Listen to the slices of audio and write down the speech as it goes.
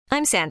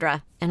I'm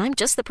Sandra, and I'm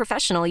just the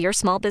professional your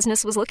small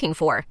business was looking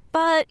for.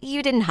 But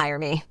you didn't hire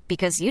me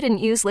because you didn't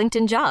use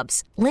LinkedIn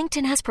Jobs.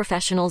 LinkedIn has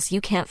professionals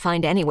you can't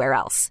find anywhere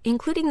else,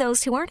 including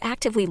those who aren't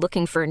actively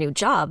looking for a new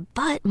job,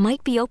 but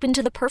might be open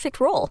to the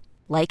perfect role,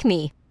 like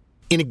me.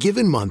 In a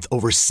given month,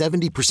 over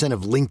 70%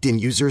 of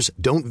LinkedIn users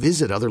don't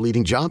visit other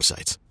leading job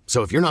sites.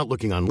 So if you're not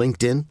looking on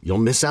LinkedIn, you'll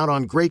miss out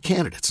on great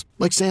candidates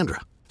like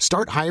Sandra.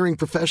 Start hiring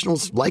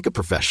professionals like a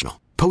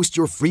professional. Post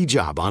your free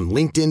job on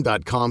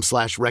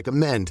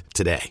linkedin.com/recommend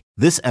today.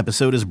 This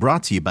episode is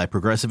brought to you by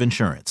Progressive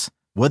Insurance.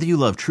 Whether you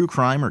love true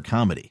crime or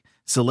comedy,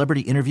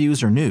 celebrity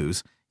interviews or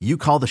news, you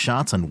call the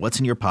shots on what's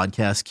in your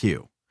podcast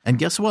queue. And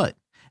guess what?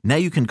 Now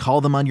you can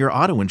call them on your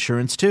auto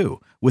insurance too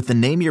with the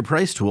Name Your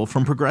Price tool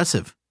from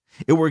Progressive.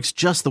 It works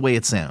just the way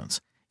it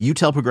sounds. You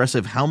tell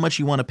Progressive how much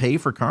you want to pay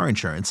for car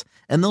insurance,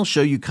 and they'll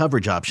show you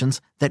coverage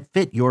options that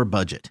fit your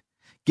budget.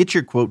 Get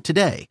your quote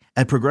today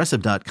at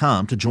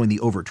Progressive.com to join the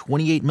over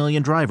 28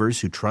 million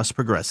drivers who trust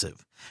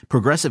Progressive.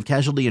 Progressive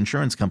Casualty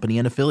Insurance Company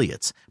and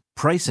Affiliates.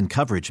 Price and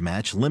coverage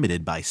match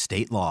limited by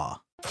state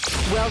law.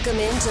 Welcome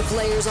into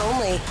Players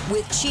Only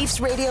with Chiefs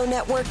Radio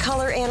Network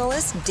color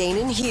analyst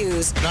Danon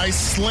Hughes. Nice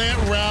slant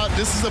route.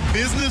 This is a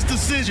business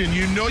decision.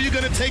 You know you're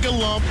going to take a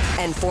lump.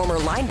 And former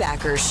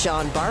linebacker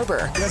Sean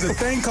Barber. There's a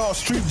thing called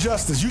street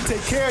justice. You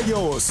take care of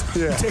yours.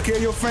 Yeah. You take care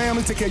of your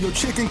family, take care of your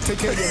chicken, take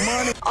care of your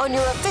money. On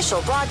your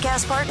official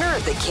broadcast partner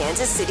of the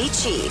Kansas City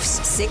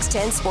Chiefs,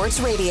 610 Sports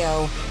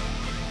Radio.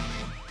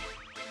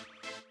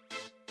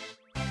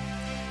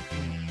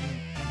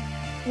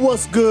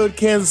 What's good,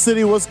 Kansas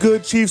City? What's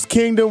good, Chiefs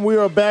Kingdom? We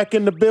are back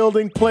in the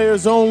building.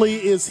 Players Only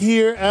is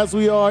here, as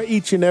we are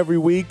each and every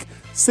week,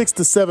 6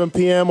 to 7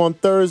 p.m. on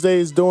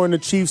Thursdays during the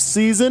Chiefs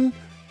season.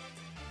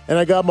 And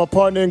I got my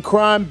partner in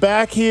crime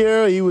back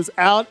here. He was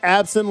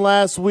absent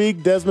last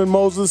week. Desmond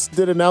Moses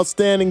did an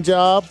outstanding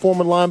job,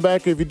 former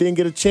linebacker. If you didn't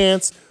get a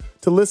chance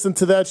to listen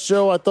to that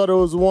show, I thought it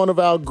was one of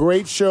our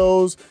great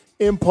shows,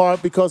 in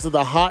part because of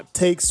the Hot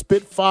Take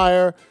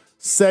Spitfire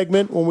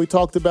segment when we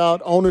talked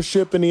about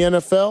ownership in the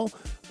NFL.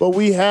 But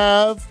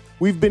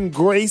we've been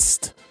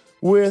graced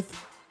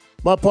with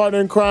my partner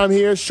in crime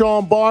here,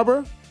 Sean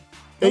Barber,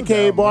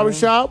 a.k.a.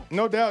 Barbershop.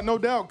 Man. No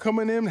doubt.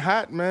 Coming in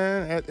hot,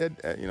 man.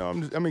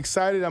 I'm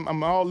excited.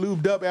 I'm all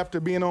lubed up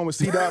after being on with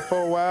C-Dot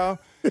for a while.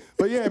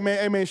 But, yeah, man,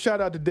 hey, man, shout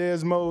out to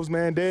Dez Mose,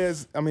 man.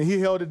 Dez, he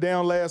held it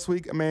down last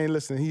week.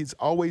 Listen, he's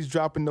always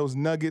dropping those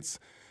nuggets.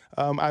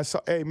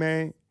 Hey,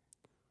 man,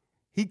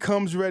 he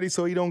comes ready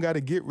so he don't got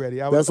to get ready.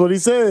 That's what he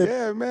said.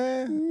 Yeah,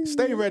 man.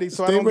 Stay ready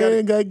so I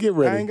ain't got to get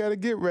ready. I ain't got to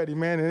get ready,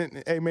 man.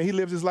 And, hey, man, he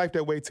lives his life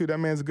that way, too. That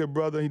man's a good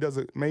brother. He does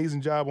an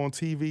amazing job on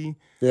TV,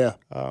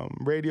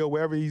 radio,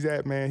 wherever he's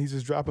at, man. He's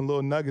just dropping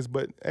little nuggets.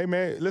 But, hey,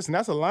 man, listen,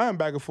 that's a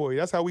linebacker for you.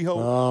 That's how we hope.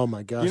 Oh,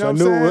 my gosh. You know I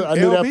knew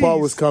that part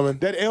was coming.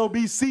 That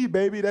LBC,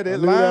 baby, that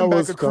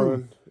linebacker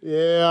crew.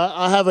 Yeah,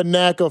 I have a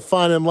knack of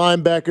finding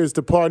linebackers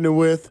to partner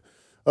with.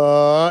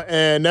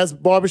 And that's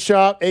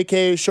Barbershop,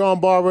 a.k.a. Sean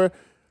Barber.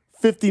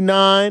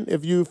 59.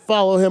 If you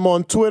follow him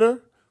on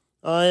Twitter,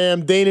 I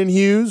am Danon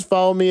Hughes.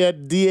 Follow me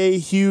at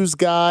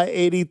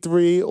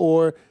DAHughesGuy83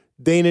 or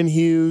Danon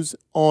Hughes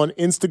on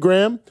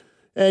Instagram.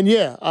 And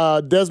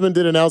Desmond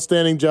did an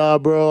outstanding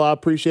job, bro. I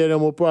appreciate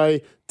him. We'll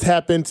probably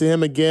tap into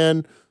him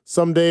again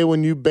someday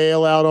when you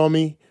bail out on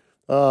me,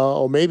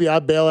 or maybe I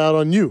bail out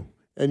on you,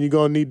 and you're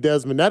gonna need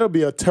Desmond. That'll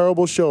be a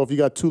terrible show if you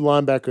got two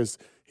linebackers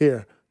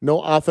here. No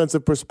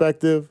offensive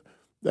perspective.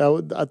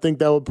 I think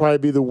that would probably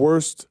be the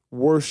worst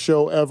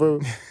show ever.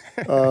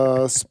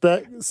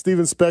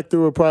 Steven Spector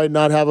would probably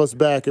not have us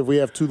back if we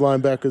have two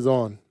linebackers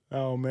on.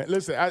 Oh, man.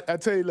 Listen, I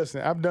tell you,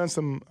 I've done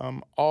some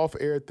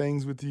off-air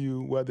things with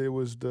you, whether it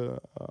was the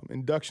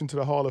induction to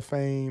the Hall of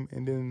Fame,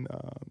 and then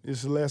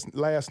it's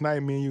last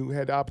night me and you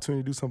had the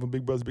opportunity to do something for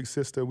Big Brothers Big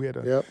Sister. We had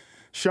a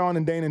Sean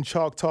and Danon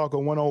Chalk Talk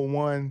on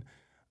 101.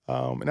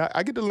 And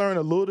I get to learn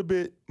a little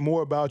bit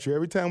more about you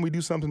every time we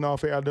do something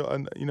off air.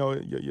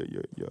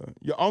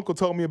 Your uncle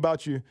told me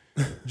about you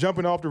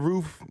jumping off the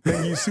roof,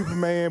 thinking you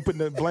Superman, putting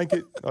the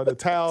blanket or the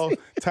towel,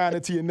 tying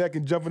it to your neck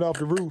and jumping off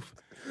the roof.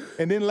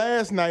 And then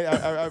last night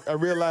I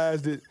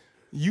realized that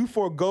you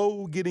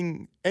forego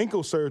getting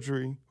ankle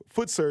surgery,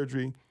 foot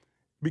surgery,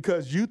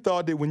 because you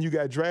thought that when you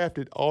got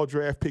drafted, all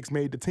draft picks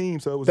made the team.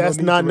 So it was that's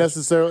not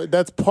necessarily.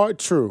 That's part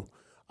true.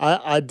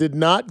 I did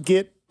not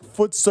get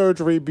foot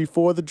surgery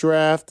before the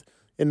draft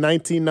in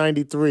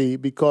 1993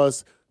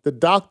 because the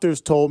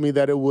doctors told me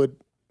that it would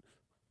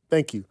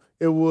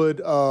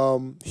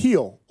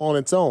heal on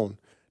its own.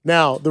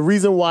 Now, the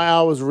reason why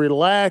I was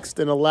relaxed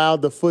and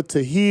allowed the foot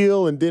to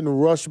heal and didn't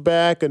rush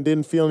back and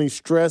didn't feel any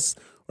stress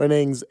or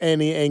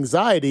any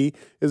anxiety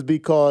is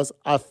because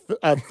I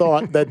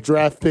thought that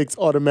draft picks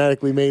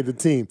automatically made the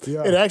team.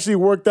 Yeah. It actually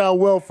worked out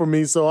well for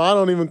me, so I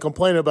don't even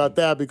complain about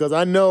that because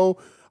I know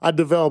I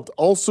developed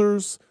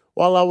ulcers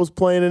while I was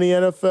playing in the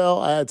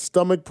NFL. I had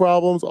stomach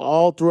problems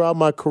all throughout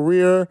my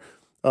career.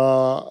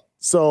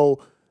 So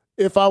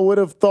if I would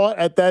have thought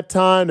at that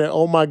time that,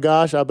 oh, my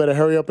gosh, I better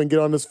hurry up and get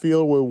on this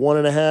field with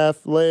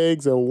 1.5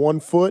 legs or 1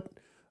 foot,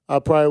 I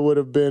probably would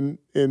have been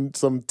in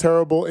some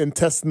terrible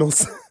intestinal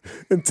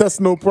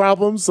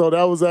problems. So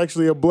that was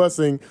actually a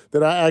blessing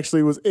that I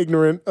actually was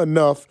ignorant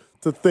enough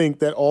to think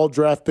that all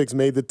draft picks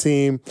made the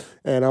team.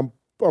 And I'm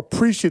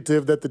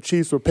appreciative that the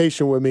Chiefs were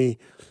patient with me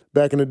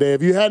back in the day.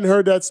 If you hadn't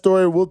heard that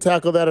story, we'll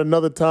tackle that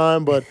another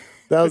time. But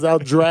that was our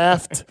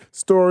draft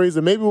stories.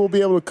 And maybe we'll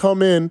be able to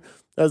come in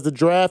as the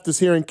draft is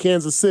here in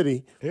Kansas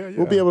City. Yeah.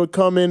 We'll be able to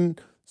come in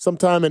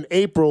sometime in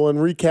April and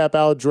recap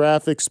our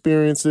draft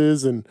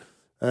experiences and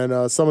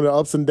some of the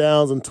ups and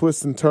downs and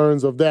twists and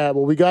turns of that.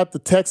 Well, we got the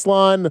text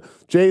line.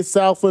 Jay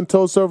Southland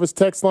Tow Service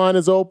text line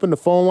is open. The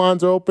phone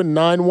lines are open,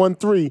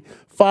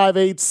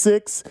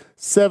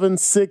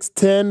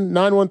 913-586-7610,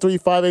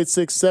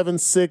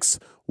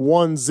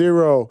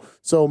 913-586-7610.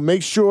 So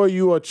make sure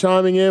you are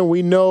chiming in.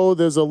 We know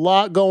there's a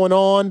lot going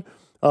on.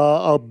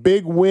 A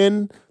big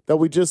win that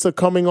we just are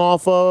coming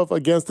off of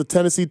against the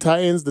Tennessee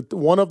Titans.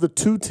 One of the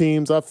two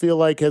teams I feel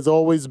like has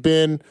always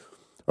been,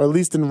 or at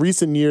least in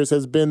recent years,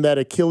 has been that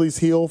Achilles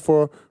heel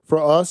for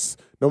us.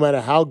 No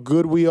matter how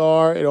good we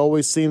are, it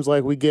always seems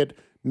like we get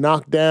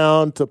knocked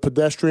down to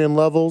pedestrian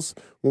levels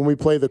when we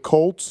play the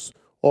Colts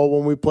or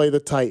when we play the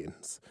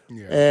Titans.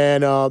 Yeah.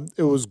 And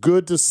it was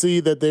good to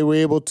see that they were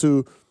able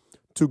to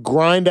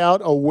grind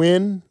out a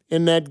win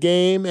in that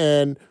game.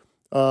 And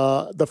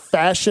the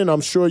fashion,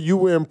 I'm sure you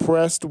were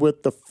impressed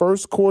with the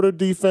first quarter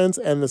defense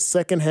and the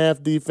second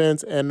half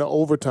defense and the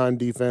overtime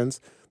defense.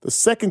 The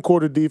second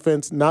quarter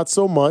defense, not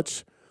so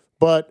much.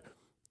 But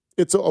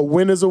a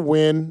win is a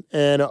win,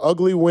 and an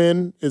ugly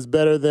win is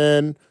better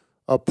than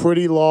a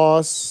pretty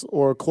loss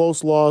or a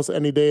close loss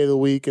any day of the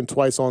week and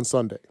twice on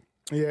Sunday.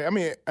 Yeah, I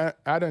mean,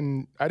 I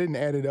didn't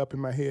add it up in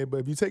my head, but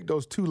if you take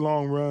those two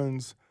long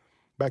runs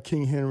by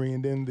King Henry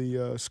and then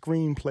the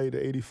screen play to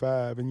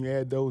 85, and you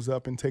add those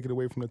up and take it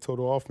away from the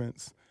total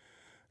offense,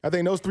 I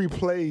think those three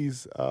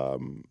plays,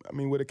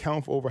 would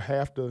account for over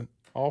half the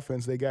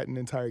offense they got in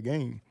the entire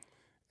game.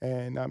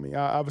 And, I mean,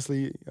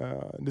 obviously,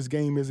 this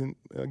game isn't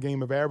a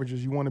game of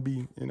averages. You want to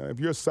be, if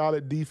you're a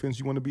solid defense,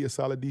 you want to be a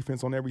solid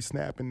defense on every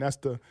snap. And that's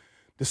the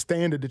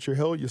standard that you're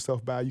held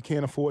yourself by. You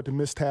can't afford to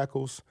miss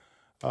tackles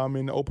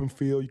in the open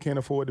field. You can't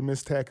afford to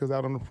miss tackles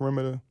out on the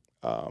perimeter.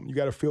 You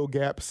got to fill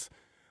gaps.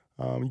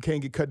 You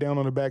can't get cut down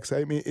on the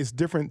backside. I mean, it's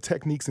different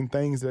techniques and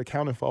things that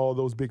accounted for all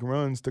those big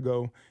runs to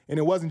go. And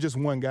it wasn't just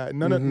one guy.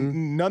 None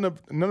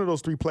of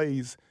those three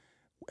plays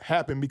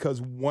happened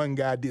because one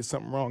guy did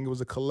something wrong. It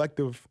was a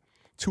collective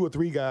two or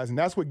three guys, and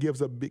that's what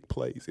gives up big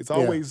plays. It's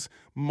always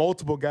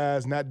multiple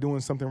guys not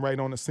doing something right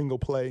on a single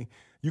play.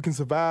 You can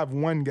survive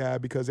one guy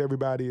because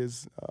everybody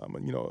is,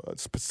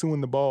 pursuing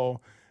the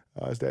ball.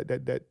 It's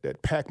that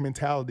pack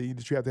mentality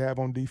that you have to have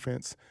on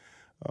defense.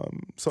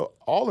 So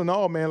all in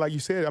all, man, like you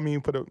said, I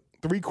mean, for the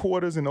 3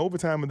 quarters and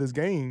overtime of this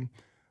game,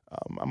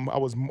 I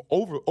was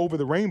over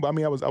the rainbow. I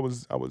mean, I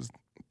was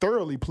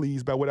thoroughly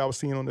pleased by what I was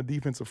seeing on the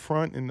defensive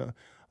front and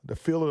the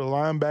feel of the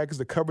linebackers,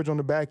 the coverage on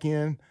the back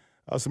end.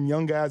 Some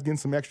young guys getting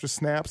some extra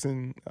snaps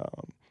and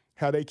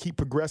how they keep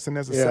progressing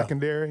as a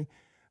secondary.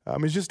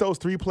 It's just those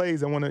 3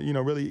 plays. I want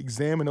to, really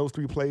examine those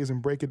 3 plays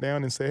and break it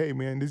down and say, hey,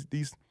 man,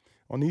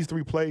 on these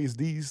 3 plays,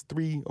 these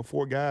 3 or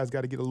 4 guys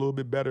got to get a little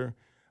bit better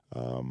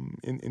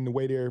in the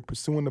way they're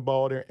pursuing the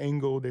ball, their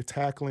angle, their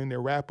tackling,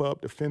 their wrap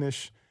up, the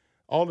finish,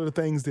 all of the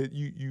things that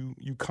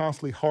you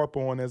constantly harp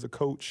on as a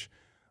coach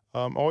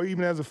or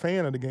even as a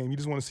fan of the game. You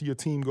just want to see your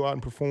team go out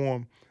and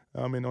perform.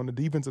 And on the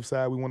defensive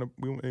side,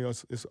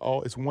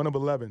 it's 1 of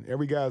 11.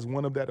 Every guy is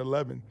 1 of that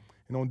 11.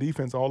 And on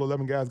defense, all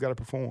 11 guys got to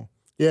perform.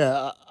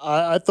 Yeah,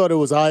 I thought it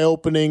was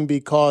eye-opening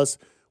because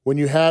when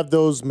you have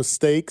those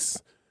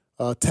mistakes,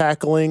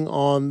 tackling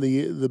on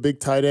the big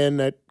tight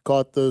end that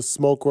caught the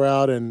smoke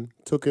route and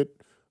took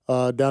it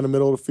down the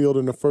middle of the field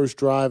in the first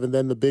drive, and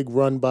then the big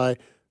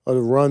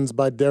runs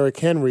by Derrick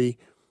Henry,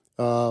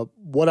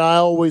 what I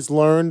always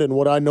learned and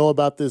what I know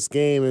about this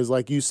game is,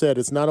 like you said,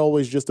 it's not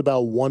always just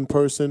about one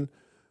person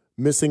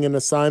missing an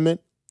assignment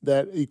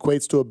that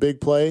equates to a big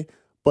play,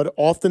 but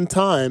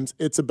oftentimes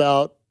it's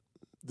about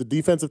the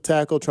defensive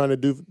tackle trying to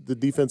do the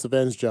defensive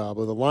end's job,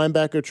 or the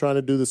linebacker trying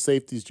to do the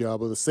safety's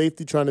job, or the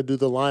safety trying to do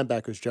the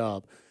linebacker's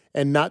job,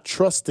 and not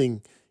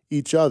trusting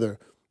each other.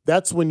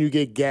 That's when you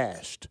get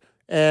gashed.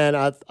 And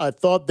I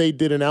thought they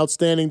did an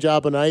outstanding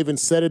job, and I even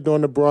said it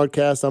during the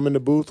broadcast. I'm in the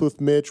booth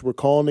with Mitch. We're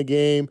calling the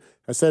game.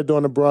 I said it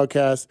during the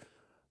broadcast.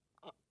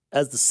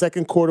 As the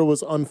second quarter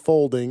was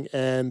unfolding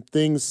and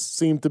things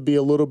seemed to be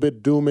a little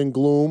bit doom and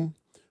gloom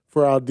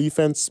for our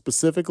defense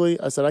specifically,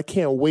 I said, I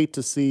can't wait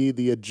to see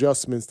the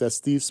adjustments that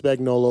Steve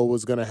Spagnuolo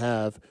was going to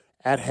have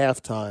at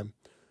halftime,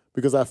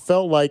 because I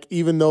felt like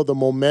even though the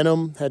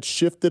momentum had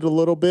shifted a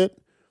little bit,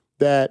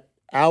 that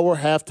our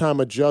halftime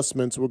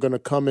adjustments were going to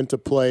come into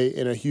play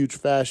in a huge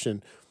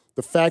fashion.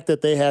 The fact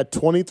that they had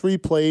 23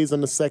 plays in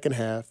the second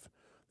half,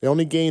 they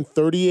only gained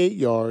 38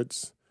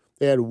 yards,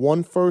 they had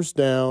 1 first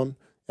down,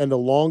 and the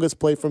longest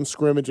play from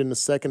scrimmage in the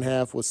second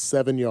half was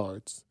 7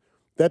 yards.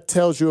 That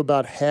tells you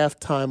about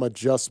halftime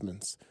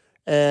adjustments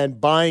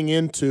and buying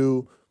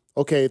into,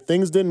 okay,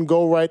 things didn't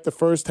go right the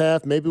first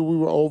half. Maybe we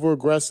were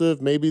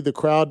over-aggressive. Maybe the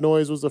crowd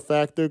noise was a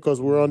factor because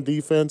we're on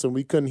defense and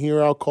we couldn't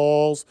hear our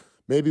calls.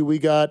 Maybe we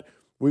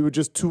were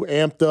just too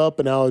amped up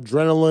and our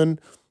adrenaline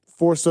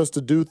forced us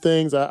to do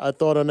things. I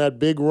thought on that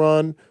big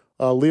run,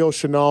 Leo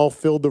Chenal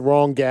filled the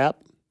wrong gap.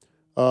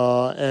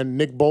 And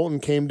Nick Bolton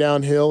came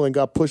downhill and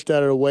got pushed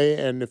out of the way.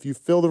 And if you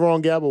fill the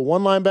wrong gap with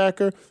one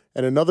linebacker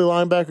and another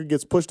linebacker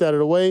gets pushed out of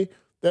the way,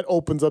 that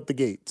opens up the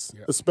gates,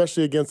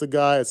 especially against a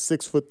guy at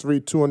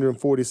 6'3",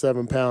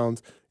 247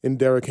 pounds in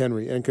Derrick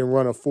Henry and can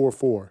run a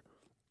 4.4.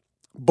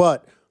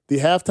 But the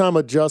halftime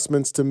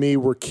adjustments to me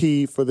were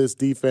key for this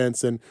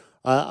defense. And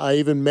I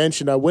even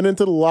mentioned I went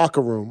into the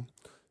locker room.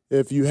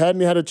 If you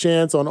hadn't had a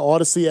chance on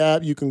Odyssey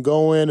app, you can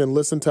go in and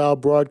listen to our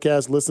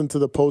broadcast, listen to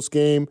the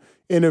post-game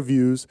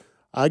interviews.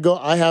 I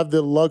have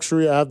the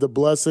luxury, I have the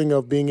blessing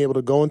of being able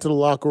to go into the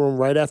locker room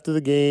right after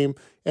the game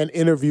and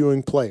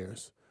interviewing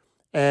players.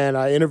 And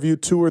I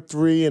interviewed 2 or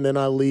 3, and then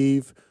I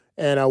leave.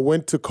 And I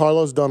went to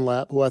Carlos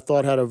Dunlap, who I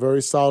thought had a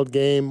very solid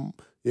game.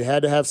 You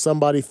had to have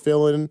somebody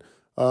fill in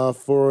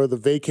for the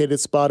vacated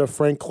spot of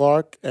Frank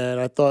Clark, and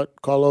I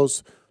thought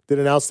Carlos did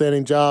an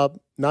outstanding job,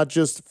 not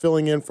just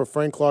filling in for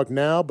Frank Clark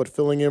now, but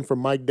filling in for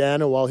Mike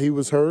Danna while he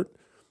was hurt.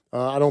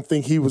 I don't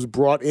think he was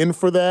brought in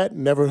for that.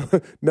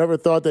 Never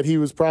thought that he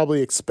was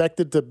probably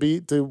expected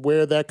to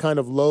wear that kind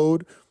of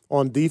load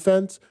on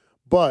defense.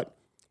 But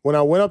when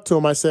I went up to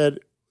him, I said,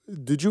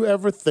 did you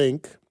ever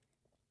think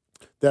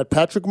that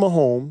Patrick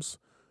Mahomes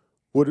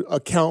would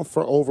account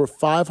for over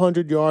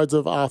 500 yards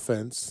of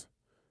offense,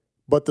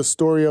 but the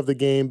story of the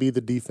game be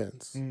the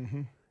defense?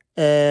 Mm-hmm.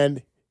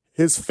 And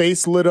his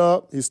face lit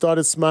up. He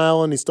started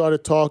smiling. He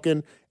started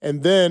talking.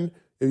 And then,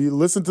 if you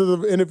listen to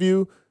the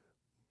interview,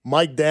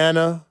 Mike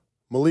Danna,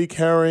 Malik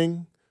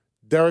Herring,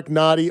 Derek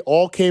Nottie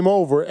all came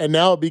over, and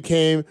now it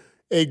became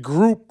a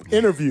group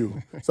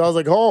interview. So I was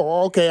like,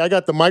 oh, okay, I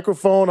got the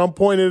microphone. I'm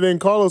pointing it in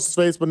Carlos'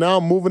 face, but now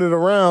I'm moving it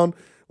around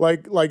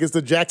like it's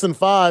the Jackson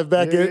 5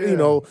 back at,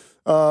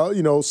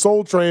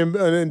 Soul Train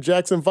in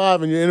Jackson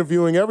 5, and you're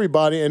interviewing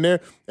everybody.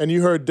 And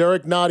you heard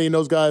Derek Nottie and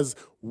those guys,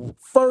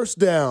 first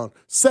down,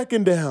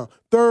 second down,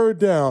 third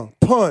down,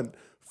 punt.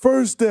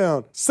 First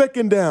down,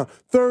 second down,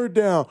 third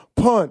down,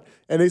 punt.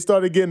 And they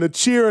started getting a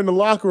cheer in the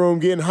locker room,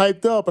 getting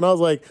hyped up. And I was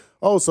like,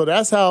 oh, so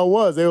that's how it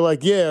was. They were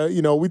like, yeah,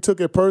 we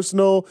took it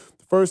personal.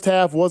 The first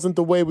half wasn't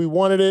the way we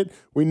wanted it.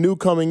 We knew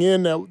coming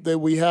in that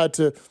we had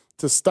to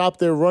stop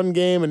their run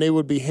game and they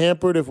would be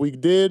hampered if we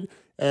did.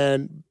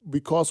 And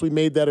because we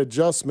made that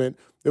adjustment,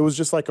 it was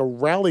just like a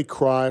rally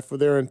cry for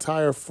their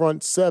entire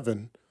front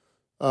seven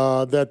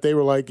that they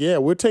were like, yeah,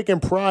 we're taking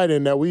pride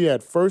in that we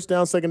had first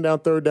down, second down,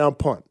 third down,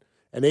 punt.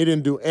 And they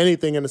didn't do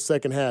anything in the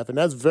second half. And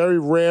that's very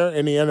rare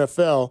in the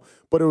NFL,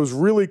 but it was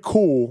really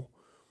cool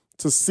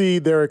to see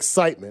their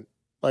excitement.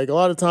 Like a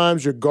lot of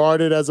times you're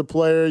guarded as a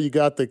player. You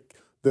got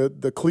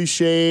the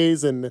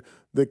cliches and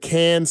the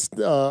canned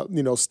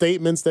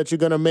statements that you're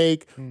going to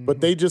make,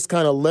 but they just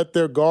kind of let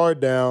their guard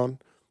down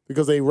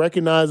because they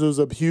recognized it was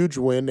a huge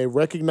win. They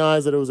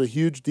recognized that it was a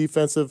huge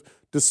defensive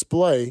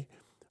display,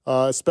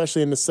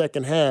 especially in the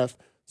second half.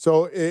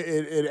 So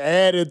it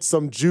added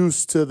some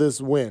juice to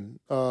this win.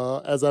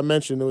 As I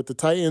mentioned, with the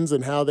Titans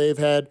and how they've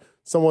had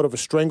somewhat of a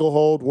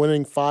stranglehold,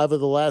 winning 5 of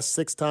the last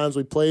 6 times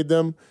we played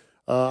them.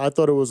 I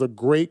thought it was a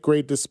great,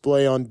 great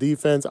display on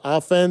defense.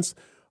 Offense,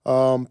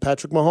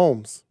 Patrick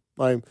Mahomes.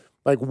 Like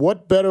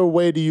what better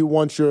way do you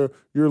want your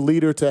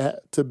leader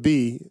to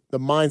be? The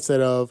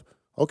mindset of,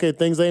 okay,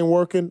 things ain't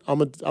working.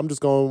 I'm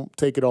just going to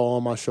take it all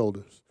on my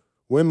shoulders.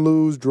 Win,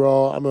 lose,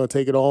 draw. I'm going to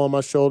take it all on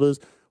my shoulders.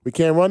 We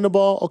can't run the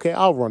ball? Okay,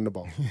 I'll run the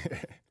ball.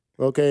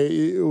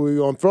 Okay, we're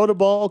going to throw the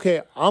ball?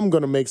 Okay, I'm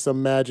going to make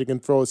some magic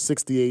and throw it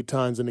 68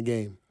 times in the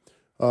game.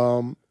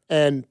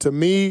 And to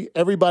me,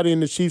 everybody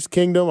in the Chiefs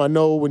kingdom, I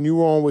know when you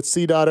were on with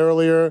C-Dot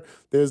earlier,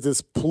 there's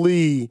this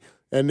plea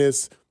and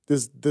this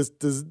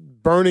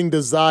burning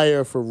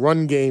desire for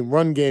run game.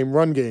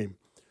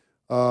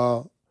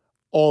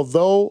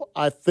 Although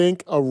I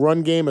think a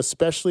run game,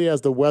 especially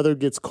as the weather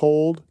gets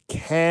cold,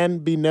 can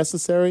be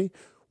necessary,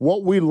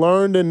 what we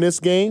learned in this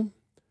game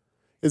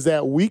is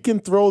that we can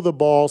throw the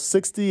ball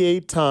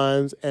 68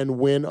 times and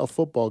win a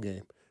football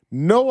game.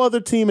 No other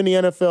team in the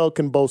NFL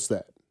can boast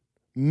that.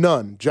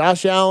 None.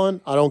 Josh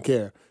Allen, I don't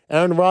care.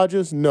 Aaron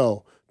Rodgers,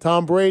 no.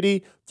 Tom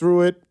Brady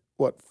threw it,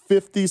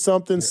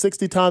 50-something,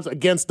 60 times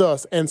against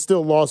us and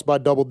still lost by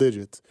double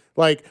digits.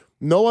 Like,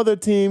 no other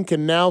team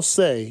can now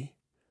say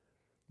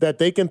that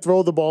they can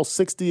throw the ball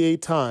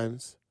 68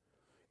 times,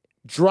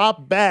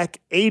 drop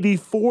back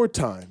 84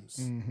 times.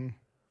 Mm-hmm.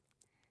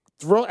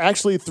 Throw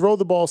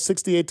the ball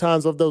 68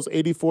 times of those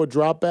 84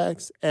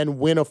 dropbacks and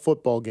win a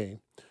football game.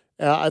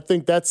 I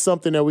think that's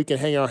something that we can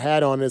hang our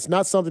hat on. It's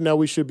not something that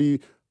we should be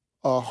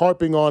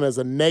harping on as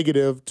a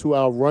negative to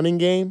our running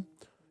game.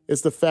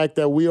 It's the fact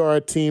that we are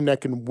a team that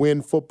can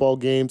win football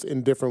games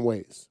in different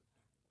ways.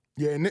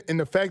 Yeah, and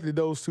the fact that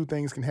those two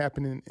things can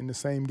happen in the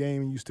same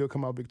game and you still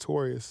come out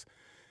victorious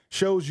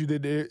shows you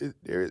that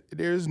there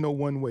is no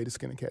one way to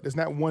skin a cat. There's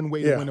not one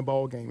way to win a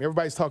ball game.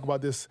 Everybody's talking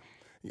about this,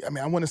 I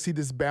mean, I want to see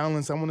this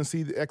balance. I want to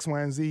see the X,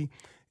 Y, and Z.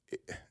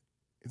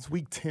 It's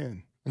week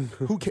 10.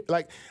 Who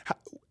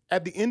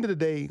at the end of the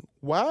day,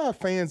 why are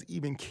fans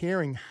even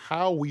caring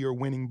how we are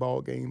winning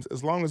ball games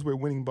as long as we're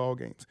winning ball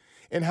games?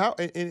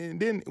 And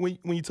then when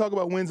you talk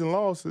about wins and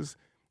losses,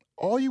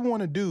 all you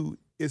want to do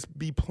is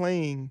be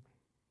playing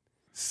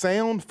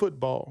sound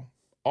football,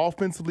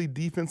 offensively,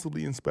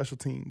 defensively, and special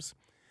teams.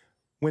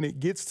 When it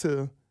gets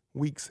to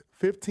weeks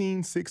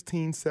 15,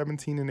 16,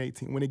 17, and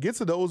 18, when it gets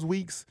to those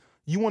weeks,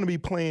 you want to be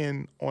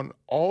playing on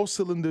all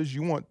cylinders.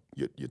 You want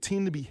your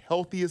team to be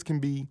healthy as can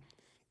be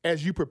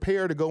as you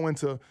prepare to go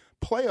into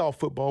playoff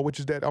football, which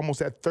is almost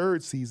that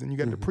third season. You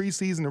got the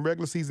preseason, the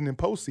regular season, and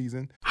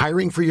postseason.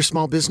 Hiring for your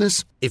small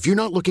business? If you're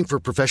not looking for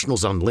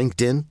professionals on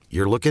LinkedIn,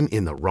 you're looking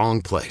in the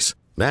wrong place.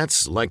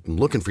 That's like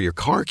looking for your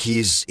car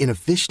keys in a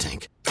fish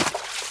tank.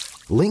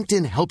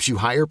 LinkedIn helps you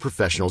hire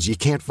professionals you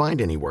can't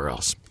find anywhere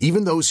else,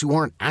 even those who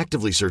aren't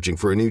actively searching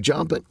for a new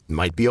job but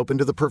might be open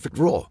to the perfect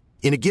role.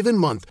 In a given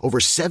month, over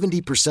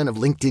 70% of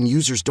LinkedIn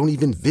users don't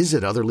even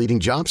visit other leading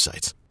job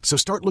sites. So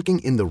start looking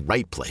in the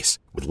right place.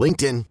 With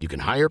LinkedIn, you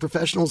can hire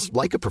professionals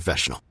like a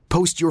professional.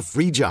 Post your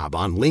free job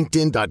on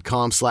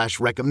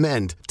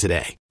linkedin.com/recommend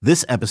today.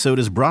 This episode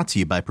is brought to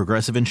you by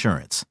Progressive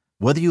Insurance.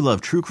 Whether you love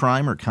true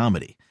crime or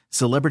comedy,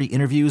 celebrity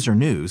interviews or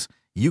news,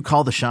 you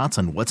call the shots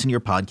on what's in your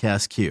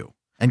podcast queue.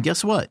 And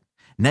guess what?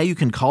 Now you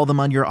can call them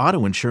on your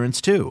auto insurance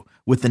too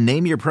with the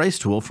Name Your Price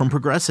tool from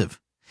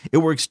Progressive. It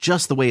works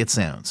just the way it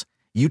sounds.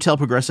 You tell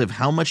Progressive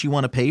how much you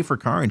want to pay for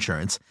car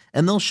insurance,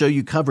 and they'll show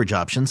you coverage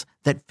options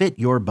that fit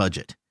your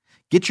budget.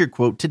 Get your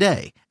quote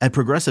today at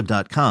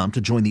Progressive.com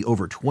to join the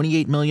over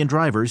 28 million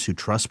drivers who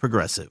trust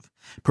Progressive.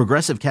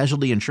 Progressive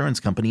Casualty Insurance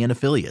Company and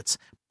Affiliates.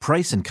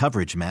 Price and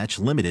coverage match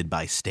limited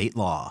by state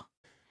law.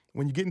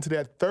 When you get into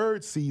that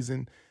third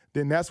season,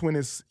 then that's when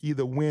it's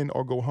either win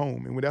or go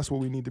home, and that's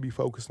what we need to be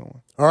focused on.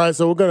 All right,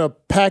 so we're going to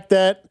pack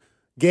that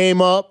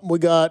game up. We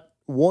got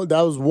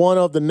that was one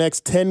of the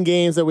next 10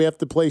 games that we have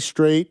to play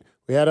straight.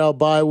 We had our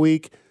bye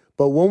week.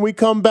 But when we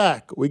come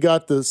back, we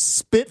got the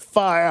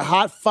Spitfire,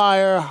 hot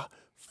fire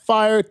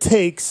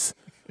takes.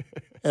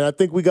 And I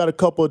think we got a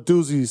couple of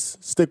doozies.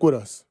 Stick with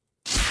us.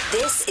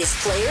 This is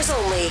Players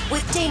Only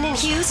with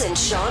Danon Hughes and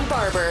Sean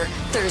Barber.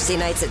 Thursday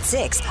nights at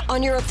 6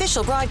 on your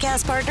official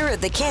broadcast partner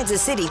of the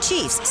Kansas City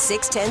Chiefs,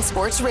 610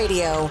 Sports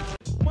Radio.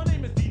 My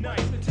name is D-Nice.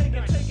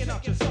 Taking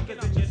out your suckers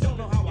and you don't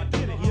know how I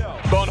did it, yo.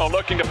 Bono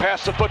looking to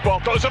pass the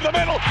football, goes up the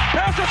middle,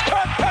 pass is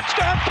caught,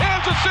 touchdown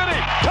Kansas City,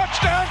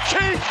 touchdown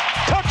Chiefs,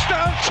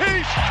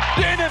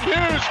 Danon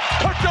Hughes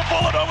took the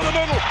bullet over the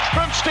middle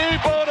from Steve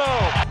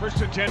Bono.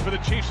 First and 10 for the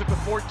Chiefs at the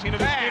 14 of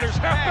the Steelers.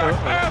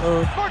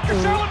 Pass.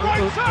 Marcus Allen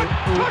right side,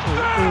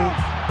 touchdown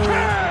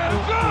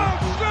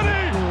Kansas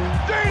City,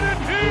 Danon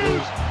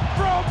Hughes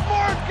from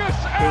Marcus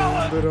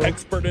Allen.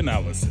 Expert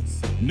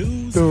analysis,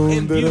 news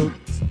and views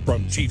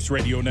from Chiefs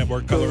Radio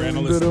Network color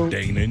analyst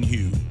Danon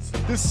Hughes.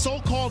 This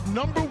so-called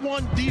number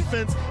one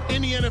defense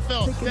in the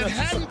NFL that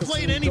hadn't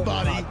played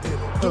anybody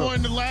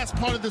during the last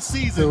part of the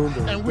season,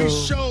 and we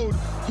showed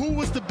who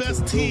was the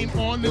best team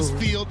on this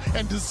field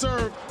and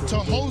deserved to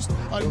host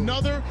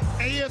another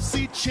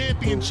AFC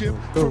championship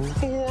for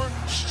 4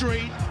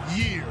 straight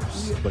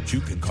years. But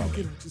you can call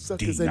it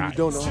D-Nice. You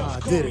don't know how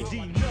I did it.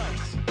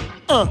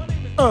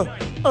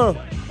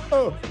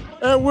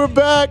 And we're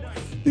back.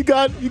 You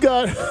got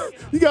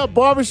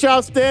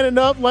Barbershop standing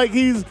up like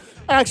he's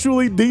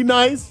actually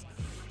D-Nice.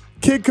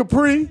 Kid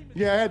Capri.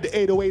 Yeah, I had the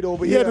 808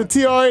 over here. Yeah, the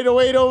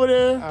TR-808 over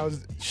there.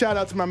 Shout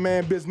out to my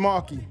man Biz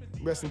Markie.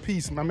 Rest in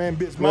peace, my man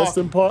Biz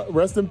Markie.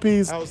 Rest in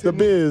peace, the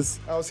Biz.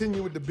 I was hitting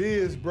you with the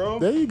Biz, bro.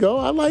 There you go.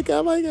 I like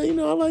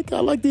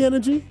the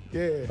energy.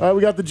 Yeah. All right, we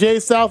got the Jay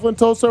Southland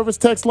Tow Service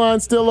text line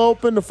still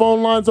open. The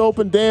phone line's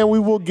open. Dan, we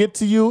will get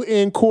to you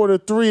in quarter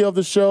 3 of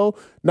the show.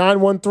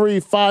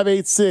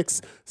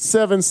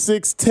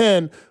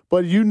 913-586-7610.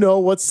 But you know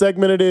what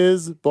segment it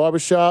is,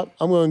 Barbershop.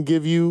 I'm going to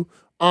give you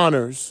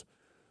honors.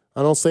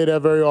 I don't say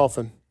that very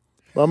often.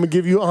 But I'm going to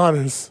give you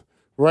honors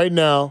right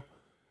now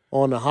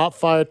on the hot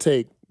fire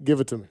take. Give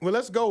it to me. Well,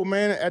 let's go,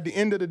 man. At the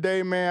end of the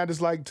day, man, I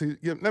just like to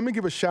let me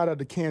give a shout out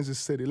to Kansas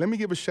City. Let me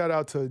give a shout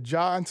out to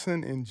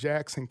Johnson and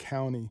Jackson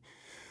County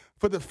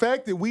for the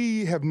fact that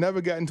we have never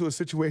gotten to a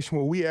situation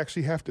where we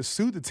actually have to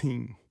sue the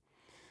team.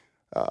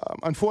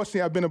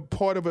 Unfortunately, I've been a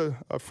part of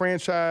a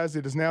franchise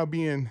that is now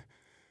being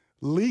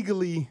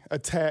legally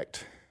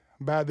attacked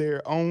by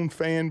their own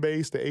fan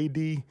base. The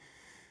AD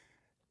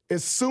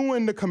is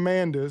suing the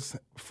Commanders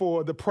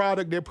for the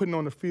product they're putting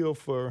on the field,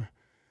 for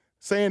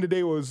saying that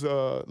they was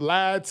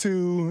lied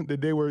to, that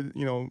they were,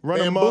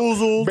 run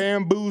amok,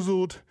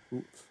 bamboozled,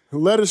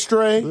 led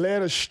astray,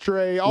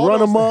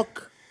 run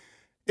amok.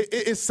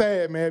 It's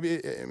sad, man.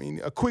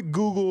 A quick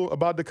Google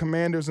about the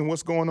Commanders and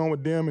what's going on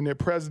with them and their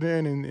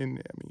president,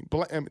 and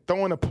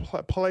throwing a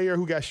player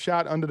who got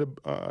shot under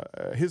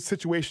his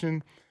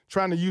situation,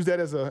 trying to use that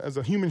as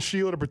a human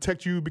shield to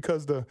protect you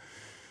because the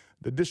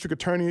district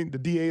attorney, the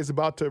DA, is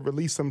about to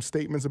release some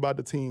statements about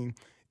the team.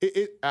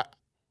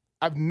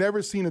 I've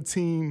never seen a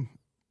team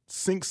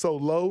sink so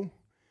low,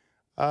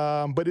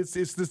 but it's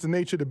just the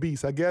nature of the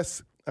beast. I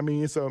guess I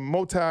mean, it's a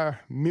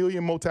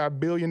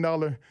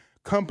multi-billion-dollar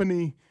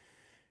company.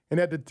 And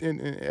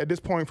at this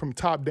point, from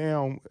top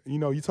down,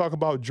 you talk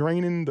about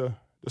draining the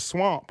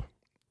swamp.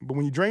 But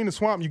when you drain the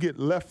swamp, you get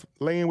left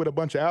laying with a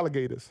bunch of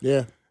alligators.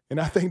 Yeah. And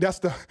I think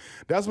that's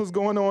what's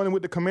going on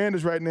with the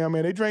Commanders right now,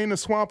 man. They drain the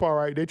swamp all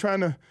right. They're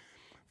trying to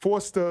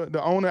force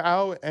the owner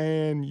out,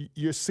 and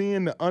you're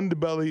seeing the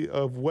underbelly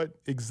of what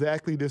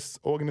exactly this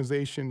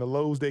organization, the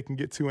lows they can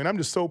get to. And I'm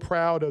just so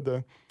proud of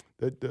the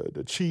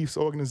Chiefs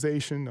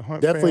organization, the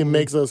Hunt definitely family.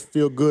 Makes us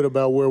feel good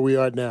about where we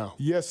are now.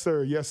 Yes,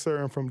 sir. Yes,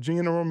 sir. And from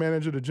general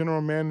manager to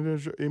general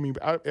manager, I mean,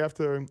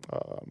 after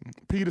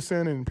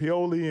Peterson and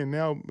Pioli, and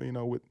now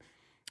with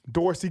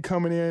Dorsey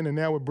coming in, and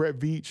now with Brett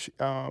Veach,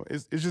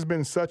 it's just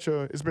been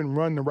it's been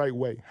run the right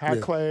way, high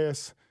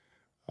class.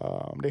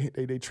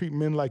 They treat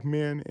men like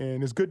men,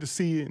 and it's good to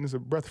see it, and it's a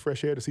breath of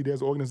fresh air to see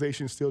there's an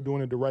organization still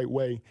doing it the right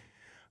way.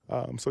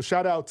 So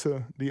shout out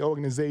to the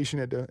organization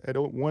at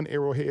One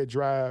Arrowhead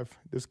Drive.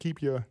 Just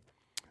keep your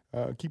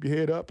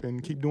head up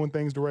and keep doing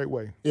things the right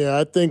way. Yeah,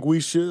 I think we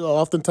should.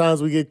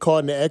 Oftentimes we get caught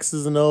in the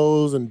X's and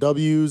O's and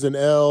W's and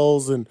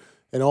L's and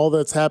all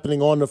that's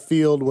happening on the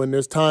field, when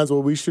there's times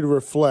where we should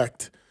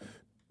reflect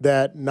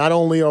that not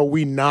only are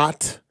we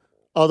not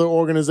other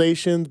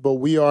organizations, but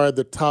we are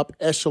the top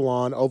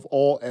echelon of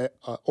all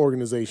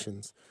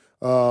organizations.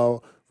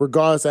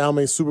 Regardless of how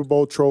many Super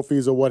Bowl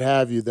trophies or what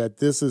have you, that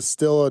this is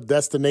still a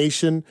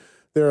destination.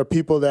 There are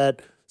people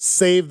that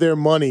save their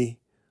money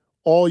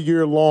all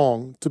year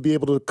long to be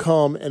able to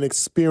come and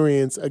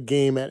experience a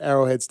game at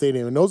Arrowhead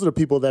Stadium. And those are the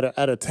people that are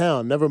out of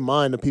town, never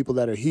mind the people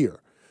that are here.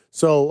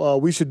 So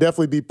we should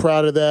definitely be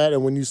proud of that.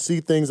 And when you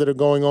see things that are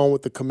going on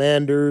with the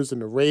Commanders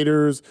and the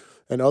Raiders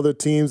and other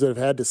teams that have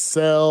had to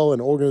sell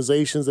and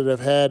organizations that have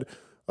had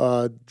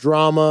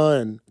drama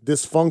and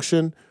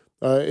dysfunction,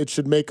 it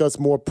should make us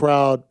more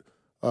proud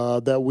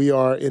that we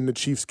are in the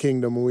Chiefs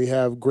kingdom, and we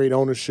have great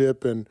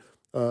ownership and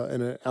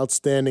an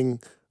outstanding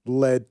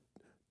led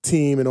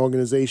team and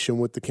organization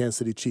with the Kansas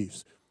City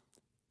Chiefs.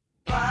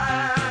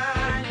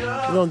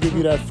 We're going to give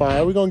you that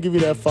fire. We're going to give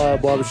you that fire,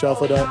 Barbershop,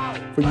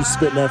 for you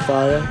spitting that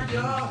fire.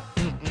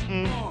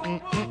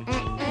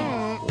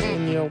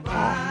 When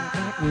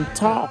you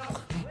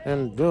talk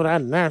and do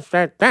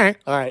that thing.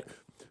 All right.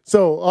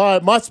 So,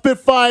 my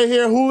Spitfire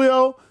here,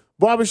 Julio.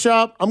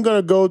 Barbershop, I'm going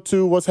to go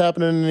to what's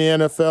happening in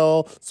the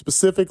NFL,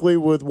 specifically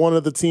with one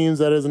of the teams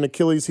that is an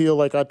Achilles heel,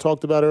 like I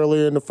talked about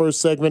earlier in the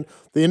first segment,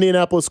 the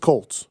Indianapolis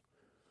Colts.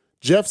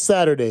 Jeff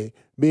Saturday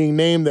being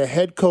named the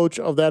head coach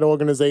of that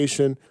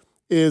organization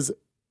is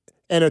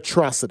an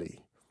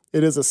atrocity.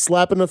 It is a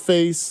slap in the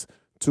face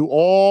to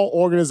all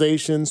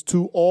organizations,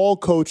 to all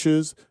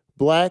coaches,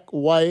 black,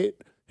 white,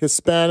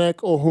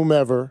 Hispanic, or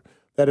whomever,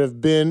 that have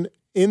been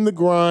in the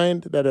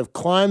grind, that have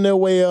climbed their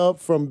way up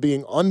from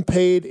being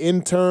unpaid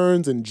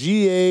interns and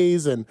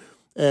GAs and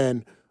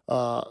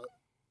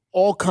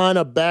all kind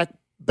of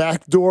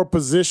backdoor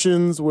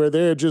positions where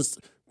they're just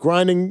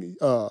grinding,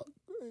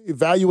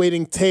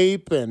 evaluating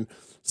tape and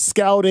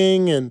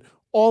scouting and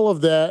all of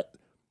that,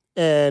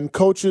 and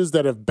coaches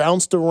that have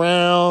bounced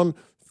around,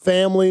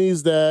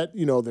 families that,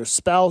 their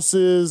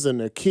spouses and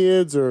their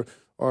kids are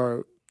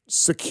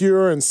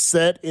secure and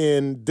set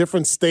in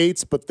different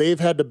states, but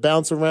they've had to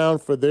bounce around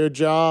for their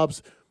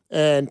jobs,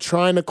 and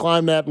trying to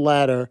climb that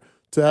ladder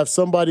to have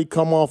somebody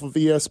come off of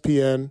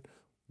ESPN,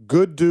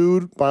 good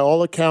dude by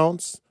all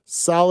accounts,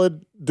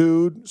 solid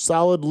dude,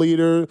 solid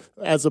leader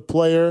as a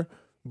player,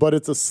 but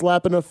it's a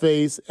slap in the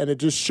face, and it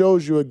just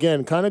shows you,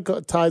 again, kind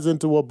of ties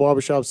into what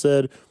Barbershop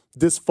said,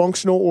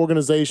 dysfunctional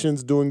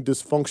organizations doing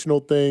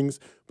dysfunctional things,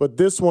 but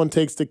this one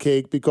takes the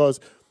cake because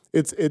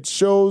it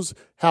shows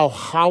how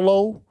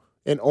hollow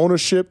and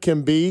ownership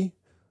can be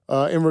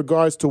in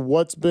regards to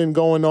what's been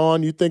going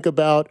on. You think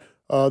about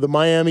the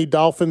Miami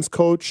Dolphins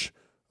coach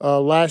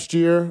last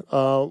year.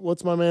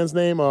 What's my man's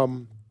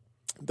name?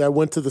 That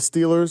went to the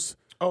Steelers.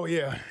 Oh,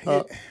 yeah.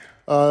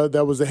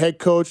 That was the head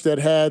coach that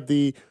had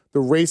the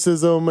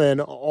racism and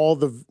all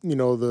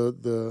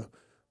the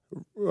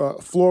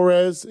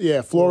Flores.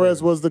 Yeah,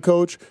 Flores was the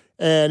coach.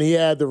 And he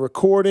had the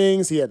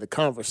recordings, he had the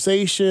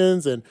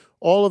conversations, and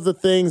all of the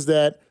things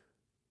that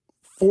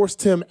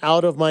forced him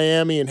out of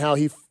Miami, and how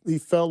he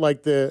felt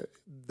like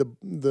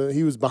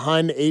he was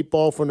behind the eight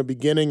ball from the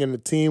beginning, and the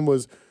team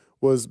was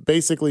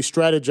basically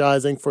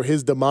strategizing for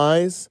his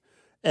demise,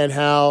 and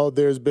how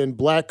there's been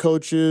black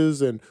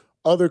coaches and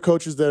other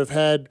coaches that have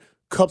had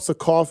cups of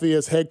coffee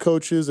as head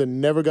coaches and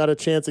never got a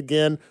chance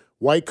again,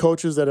 white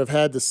coaches that have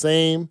had the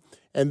same,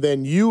 and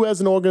then you as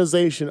an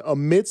organization,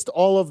 amidst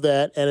all of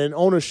that, and an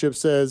ownership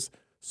says,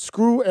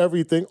 screw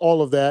everything,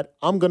 all of that.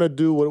 I'm going to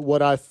do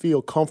what I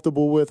feel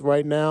comfortable with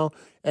right now.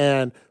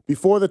 And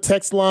before the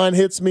text line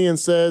hits me and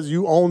says,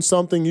 you own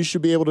something, you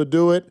should be able to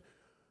do it.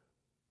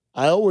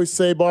 I always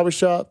say,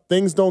 Barbershop,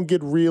 things don't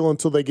get real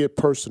until they get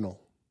personal.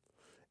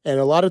 And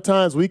a lot of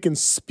times we can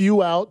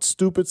spew out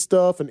stupid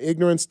stuff and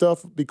ignorant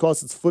stuff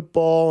because it's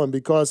football and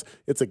because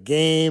it's a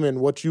game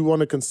and what you want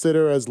to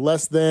consider as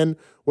less than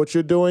what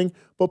you're doing.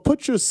 But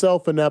put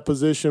yourself in that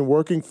position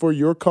working for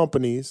your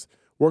companies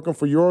working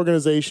for your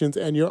organizations,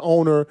 and your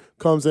owner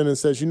comes in and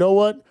says, you know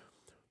what?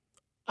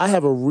 I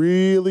have a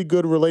really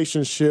good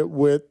relationship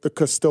with the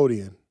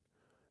custodian.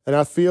 And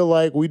I feel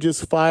like we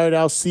just fired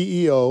our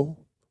CEO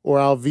or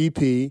our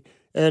VP.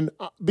 And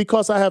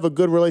because I have a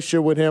good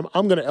relationship with him,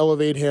 I'm going to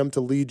elevate him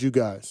to lead you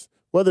guys,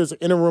 whether it's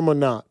interim or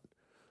not.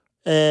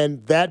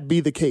 And that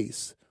be the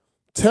case.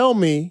 Tell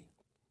me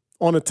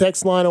on a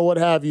text line or what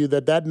have you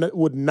that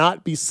would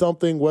not be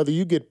something, whether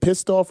you get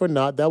pissed off or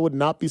not, that would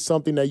not be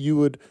something that you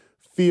would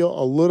feel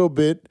a little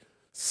bit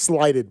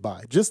slighted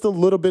by. Just a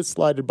little bit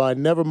slighted by,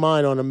 never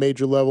mind on a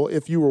major level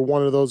if you were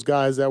one of those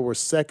guys that were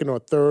second or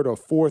third or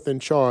fourth in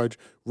charge.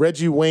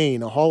 Reggie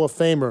Wayne, a Hall of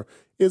Famer,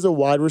 is a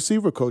wide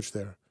receiver coach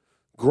there,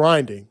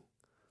 grinding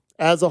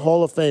as a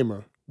Hall of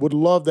Famer. Would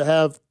love to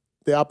have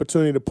the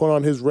opportunity to put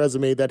on his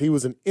resume that he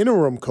was an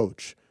interim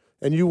coach,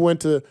 and you went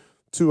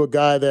to a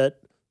guy that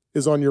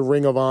is on your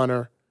Ring of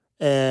Honor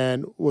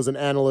and was an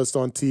analyst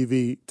on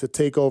TV to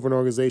take over an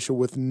organization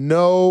with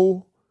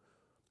no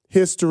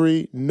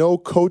history, no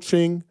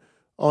coaching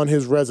on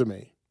his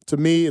resume. To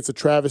me, it's a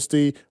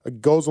travesty.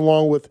 It goes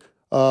along with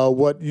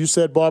what you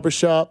said,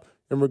 Barbershop,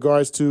 in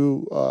regards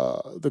to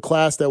the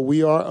class that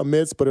we are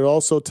amidst, but it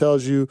also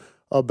tells you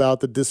about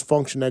the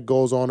dysfunction that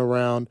goes on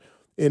around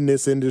in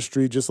this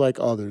industry, just like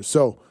others.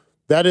 So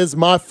that is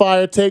my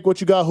fire take.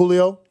 What you got,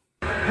 Julio?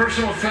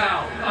 Personal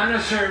foul,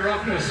 unnecessary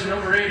roughness,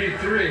 number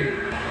 83.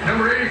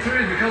 Number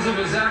 83, because of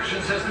his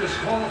actions, has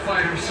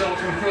disqualified himself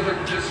from further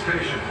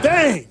participation.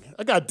 Dang,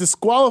 I got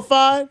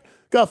disqualified,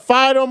 got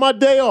fired on my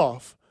day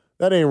off.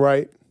 That ain't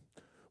right.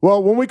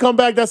 Well, when we come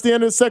back, that's the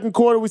end of the second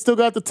quarter. We still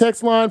got the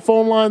text line,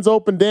 phone lines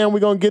open. Dan, we're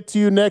going to get to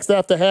you next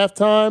after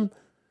halftime.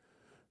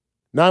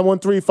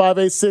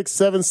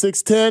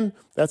 913-586-7610.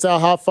 That's our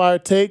hot fire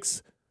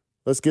takes.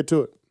 Let's get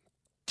to it.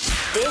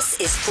 This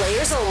is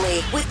Players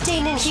Only with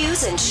Danon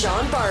Hughes and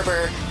Sean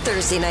Barber.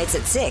 Thursday nights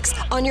at 6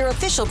 on your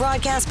official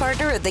broadcast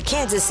partner of the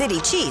Kansas City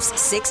Chiefs,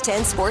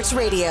 610 Sports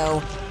Radio.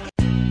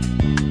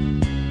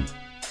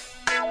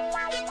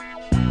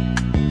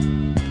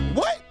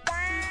 What?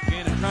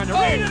 Trying to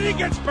read it, he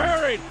gets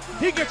buried.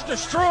 He gets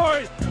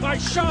destroyed by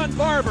Sean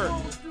Barber.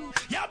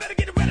 Y'all better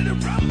get ready to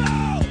rumble.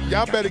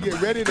 Y'all better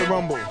get ready to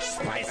rumble.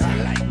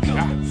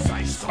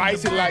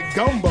 Spicy like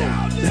gumbo.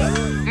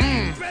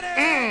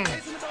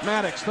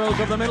 Maddox throws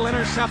over the middle,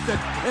 intercepted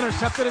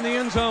in the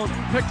end zone,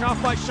 picked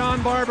off by Sean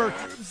Barber.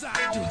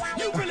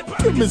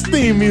 Give him his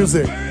theme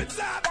music.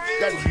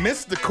 That's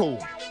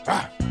mystical.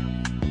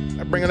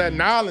 I'm bringing that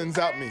Nolans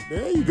out me.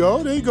 There you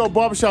go,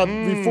 Barbershop.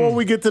 Before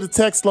we get to the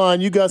text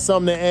line, you got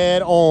something to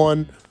add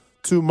on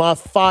to my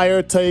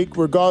fire take,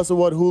 regardless of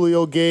what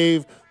Julio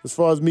gave as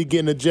far as me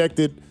getting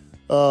ejected.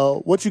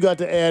 What you got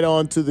to add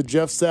on to the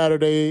Jeff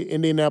Saturday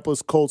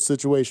Indianapolis Colts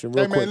situation?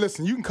 Real quick.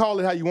 Listen, you can call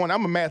it how you want.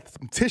 I'm a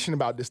mathematician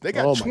about this. They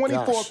got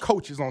 24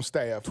 coaches on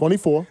staff.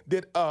 24.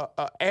 That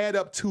add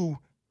up to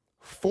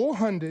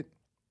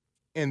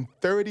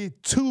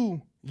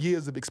 432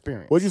 years of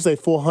experience. What'd you say,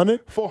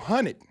 400?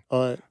 400.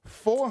 All right.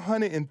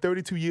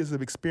 432 years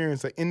of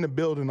experience are in the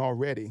building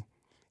already.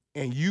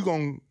 And you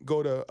going to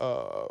go to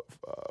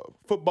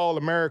Football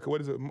America.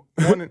 What is it?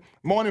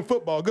 Morning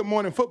football. Good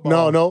morning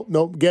football.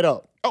 No. Get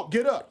Up. Oh,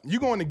 Get Up. You're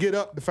going to Get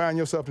Up to find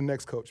yourself the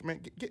next coach.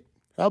 Man, get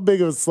How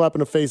big of a slap in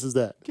the face is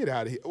that? Get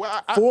out of here.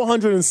 Well,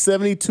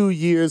 472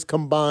 years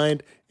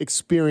combined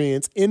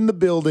experience in the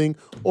building,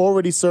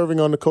 already serving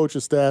on the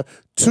coaching staff,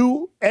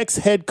 2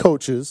 ex-head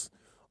coaches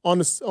on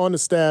the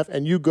staff,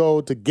 and you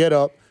go to Get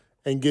Up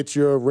and get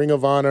your Ring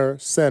of Honor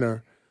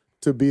center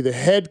to be the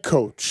head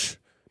coach,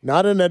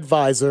 not an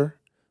advisor,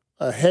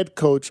 a head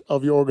coach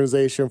of your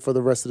organization for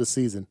the rest of the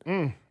season.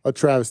 A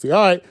travesty.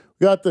 All right,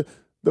 we got the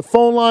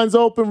phone lines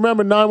open.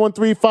 Remember,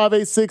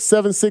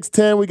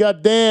 913-586-7610. We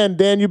got Dan.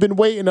 Dan, you've been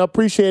waiting. I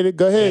appreciate it.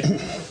 Go ahead.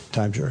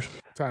 Time's yours.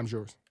 Time's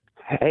yours.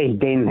 Hey,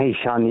 Dane. Hey,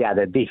 Sean. Yeah,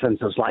 the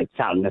defense was lights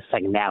out in the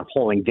second half,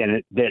 holding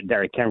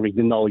Derrick Henry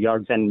to no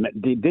yards, and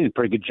they did a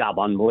pretty good job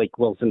on Malik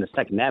Willis in the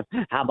second half.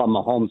 How about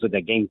Mahomes with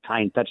a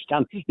game-tying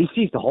touchdown? He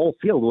sees the whole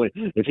field.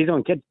 If he's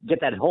going to get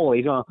that hole,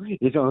 he's going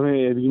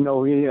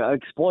to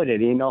exploit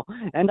it,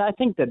 And I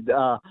think that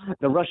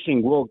the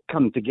rushing will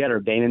come together,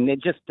 Dane. And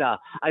it just,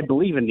 I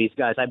believe in these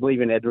guys. I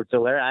believe in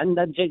Edwards-Helaire and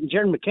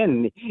Jared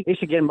McKinnon. He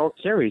should get more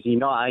carries.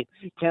 I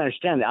can't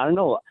understand it. I don't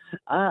know.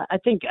 I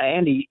think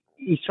Andy,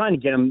 he's trying to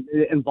get him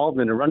involved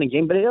in the running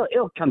game, but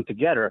it'll come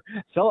together.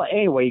 So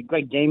anyway,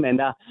 great game. And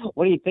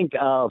what do you think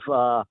of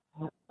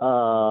Josh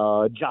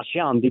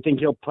Allen? Do you think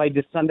he'll play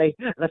this Sunday?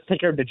 Let's take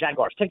care of the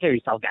Jaguars. Take care of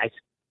yourself, guys.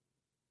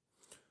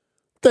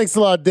 Thanks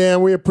a lot,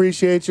 Dan. We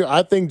appreciate you.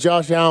 I think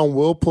Josh Allen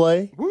will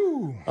play.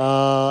 Woo.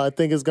 I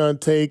think it's going to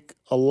take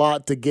a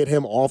lot to get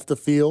him off the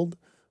field.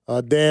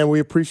 Dan, we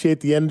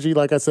appreciate the energy.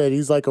 Like I said,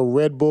 he's like a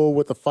Red Bull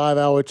with a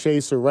 5-hour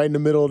chaser right in the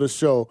middle of the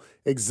show.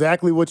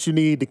 Exactly what you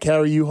need to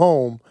carry you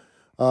home.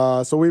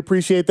 So we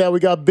appreciate that. We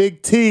got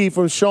Big T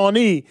from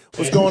Shawnee.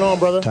 What's going on,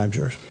 brother? Time's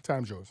yours.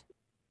 Time's yours.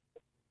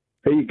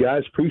 Hey,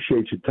 guys.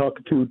 Appreciate you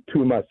talking to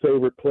two of my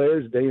favorite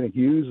players, Danon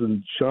Hughes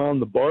and Sean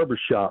the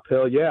Barbershop.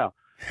 Hell, yeah.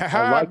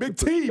 Big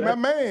T, my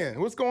man.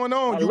 What's going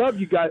on? I love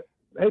you guys.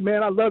 Hey,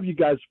 man, I love you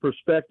guys'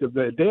 perspective.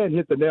 Dan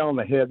hit the nail on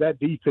the head. That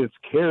defense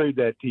carried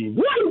that team.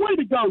 Way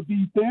to go,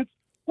 defense.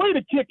 Way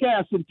to kick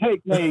ass and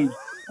take names.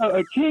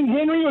 King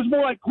Henry was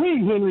more like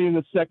Queen Henry in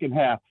the second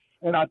half.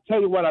 And I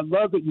tell you what, I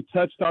love that you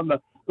touched on the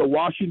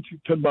Washington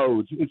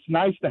modes. It's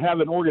nice to have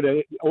an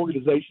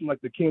organization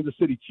like the Kansas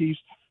City Chiefs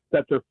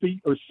that their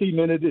feet are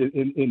cemented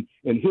in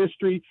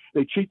history.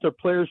 They treat their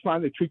players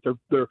fine. They treat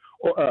their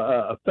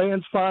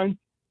fans fine.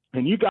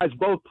 And you guys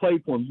both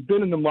played for them. You've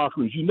been in the locker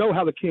rooms. You know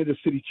how the Kansas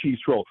City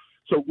Chiefs roll.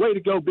 So way to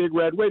go, Big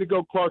Red. Way to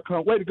go, Clark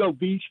Hunt. Way to go,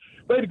 Beach.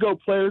 Way to go,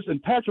 players.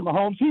 And Patrick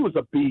Mahomes, he was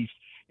a beast.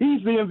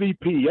 He's the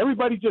MVP.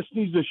 Everybody just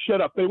needs to shut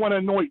up. They want to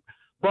anoint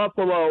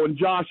Buffalo and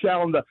Josh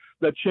Allen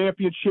the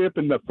championship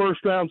and the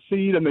first-round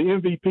seed and the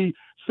MVP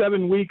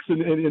 7 weeks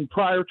and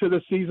prior to the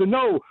season.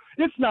 No,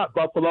 it's not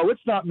Buffalo. It's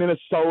not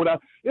Minnesota.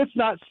 It's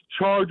not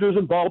Chargers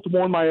and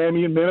Baltimore and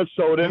Miami and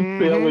Minnesota and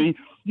Philly.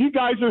 You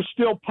guys are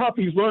still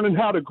puppies learning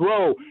how to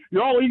grow.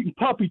 You're all eating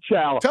puppy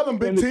chow. Tell them,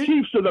 Big And the T.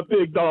 Chiefs are the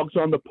big dogs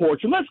on the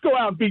porch. And let's go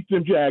out and beat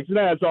them Jags. And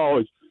as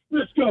always,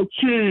 let's go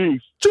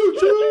Chiefs.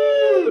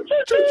 Choo-choo!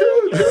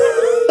 Choo-choo!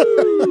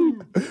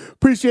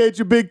 Appreciate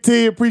you, Big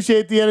T.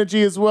 Appreciate the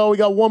energy as well. We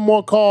got one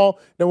more call,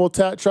 then we'll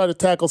try to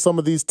tackle some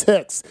of these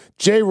texts.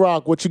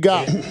 J-Rock, what you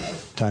got?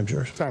 Time's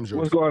yours.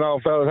 What's going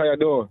on, fellas? How y'all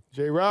doing?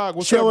 J-Rock,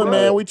 what's chilling, up,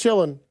 man. We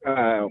chilling.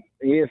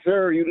 Yes,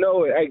 sir. You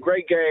know it. Hey,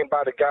 great game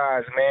by the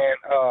guys, man.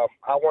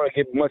 I want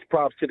to give much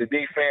props to the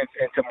defense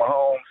and to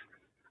Mahomes.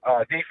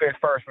 Defense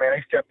first, man.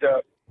 They stepped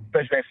up,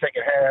 especially in the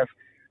second half.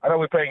 I know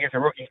we're playing against a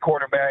rookie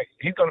quarterback.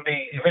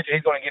 Eventually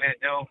he's going to get his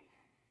due.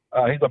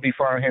 He's going to be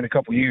fine here in a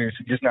couple years,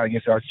 just not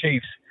against our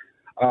Chiefs.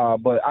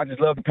 But I just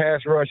love the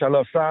pass rush. I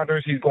love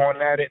Saunders. He's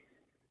going at it.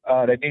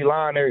 The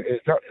D-line,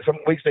 some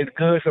weeks they're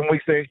good, some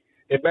weeks they're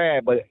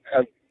bad. But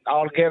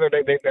altogether,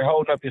 they're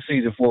holding up this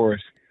season for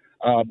us.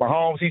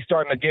 Mahomes, he's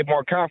starting to get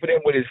more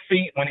confident with his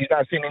feet. When he's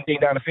not seeing anything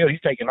down the field, he's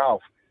taking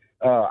off.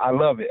 I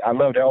love it. I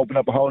love to open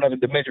up a whole other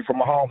dimension for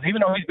Mahomes.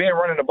 Even though he's been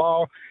running the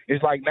ball,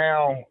 it's like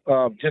now,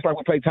 just like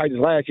we played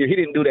Titans last year, he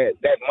didn't do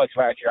that much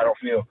last year, I don't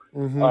feel.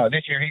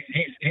 This year,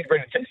 he's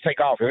ready to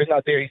take off. If it's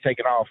not there, he's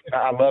taking off. And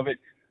I love it.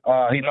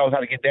 He knows how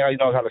to get down. He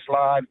knows how to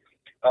slide.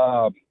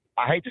 I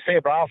hate to say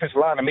it, but our offensive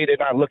line, to me, they're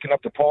not looking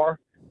up to par.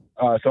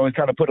 So it's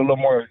kind of put a little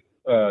more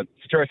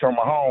stress on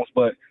Mahomes.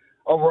 But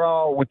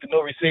overall, with the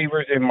new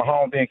receivers and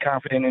Mahomes being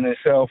confident in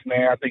himself,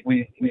 man, I think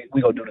we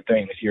going to do the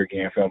thing this year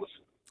again, fellas.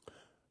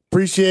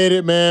 Appreciate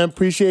it, man.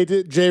 Appreciate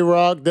it,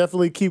 J-Rock.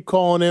 Definitely keep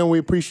calling in. We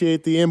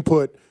appreciate the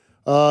input.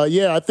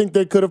 I think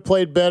they could have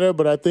played better,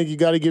 but I think you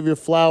got to give your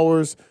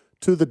flowers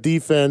to the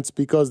defense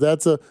because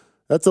that's a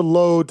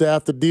load to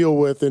have to deal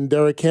with. And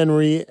Derrick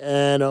Henry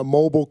and a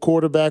mobile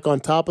quarterback on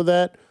top of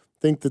that, I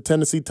think the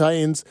Tennessee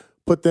Titans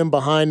put them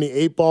behind the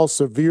eight ball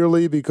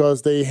severely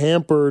because they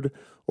hampered,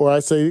 or I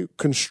say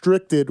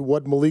constricted,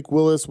 what Malik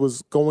Willis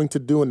was going to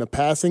do in the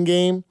passing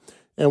game.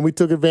 And we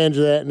took advantage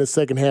of that in the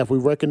second half. We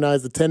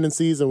recognized the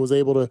tendencies and was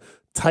able to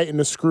tighten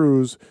the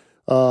screws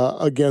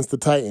against the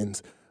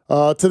Titans.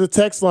 To the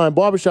text line,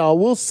 Barbershop, I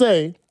will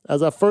say,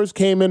 as I first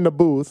came in the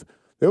booth,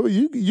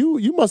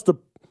 you must have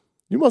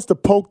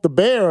poked the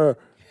bear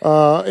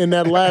in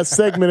that last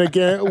segment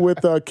again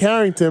with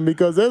Carrington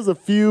because there's a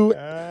few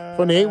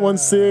from the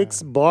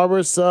 816,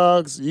 Barber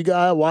sucks.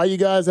 Why you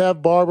guys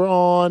have Barber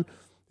on?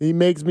 He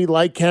makes me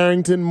like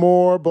Carrington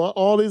more, but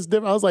all these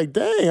different. I was like,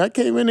 dang, I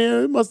came in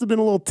here. It must have been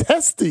a little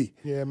testy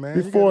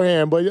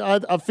beforehand.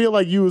 But I feel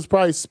like you was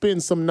probably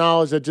spitting some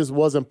knowledge that just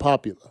wasn't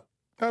popular.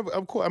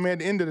 Of course. I mean, at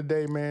the end of the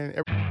day, man.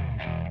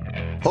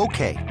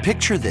 Okay,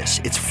 picture this.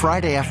 It's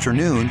Friday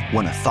afternoon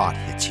when a thought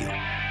hits you.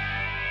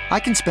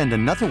 I can spend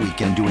another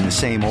weekend doing the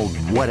same old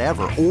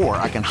whatever, or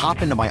I can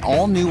hop into my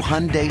all-new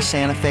Hyundai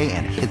Santa Fe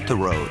and hit the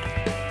road.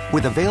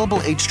 With available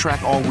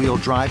H-Track all-wheel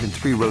drive and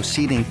 3-row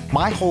seating,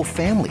 my whole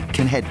family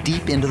can head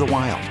deep into the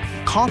wild.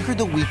 Conquer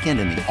the weekend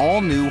in the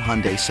all-new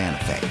Hyundai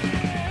Santa Fe.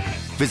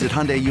 Visit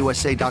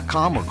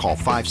HyundaiUSA.com or call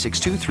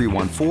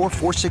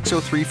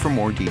 562-314-4603 for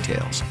more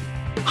details.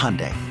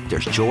 Hyundai,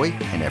 there's joy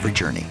in every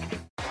journey.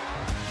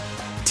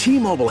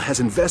 T-Mobile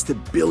has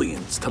invested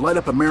billions to light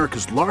up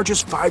America's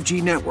largest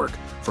 5G network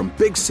from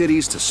big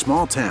cities to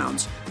small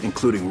towns,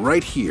 including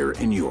right here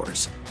in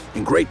yours.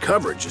 And great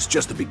coverage is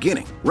just the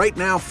beginning. Right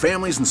now,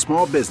 families and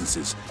small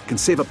businesses can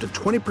save up to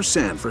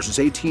 20% versus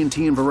AT&T and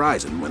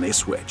Verizon when they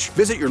switch.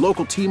 Visit your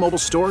local T-Mobile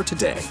store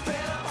today.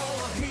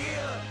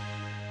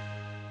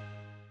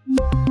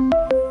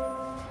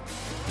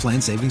 Plan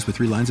savings with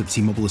 3 lines of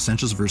T-Mobile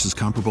Essentials versus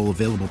comparable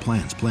available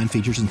plans. Plan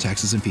features and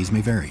taxes and fees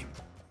may vary.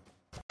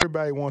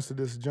 Everybody wants to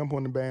just jump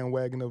on the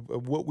bandwagon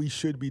of what we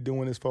should be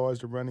doing as far as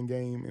the running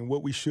game and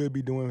what we should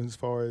be doing as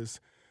far as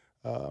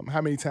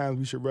how many times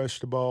we should rush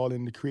the ball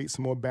and to create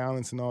some more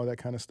balance and all that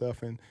kind of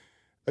stuff. And,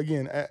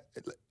 again,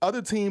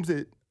 other teams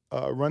that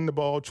run the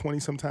ball 20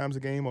 sometimes a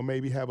game or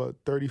maybe have a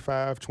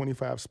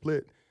 35-25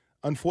 split,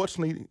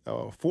 unfortunately,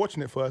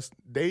 fortunate for us,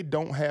 they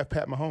don't have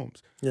Pat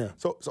Mahomes. Yeah.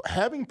 So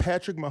having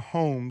Patrick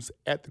Mahomes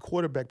at the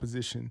quarterback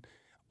position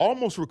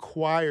almost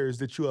requires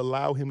that you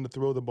allow him to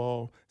throw the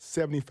ball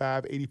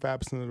 75,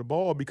 85% of the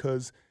ball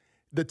because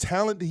the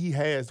talent that he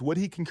has, what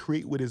he can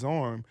create with his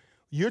arm,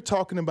 you're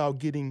talking about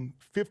getting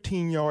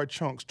 15-yard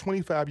chunks,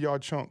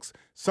 25-yard chunks.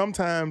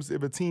 Sometimes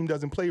if a team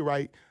doesn't play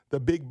right, the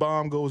big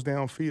bomb goes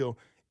downfield.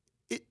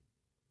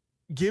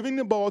 Giving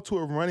the ball to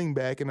a running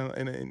back and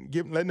letting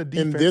the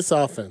defense in this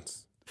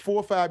offense 4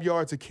 or 5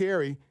 yards to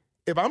carry.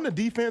 If I'm the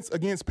defense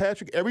against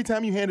Patrick, every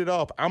time you hand it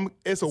off,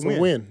 it's a win. A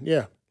win,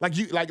 yeah.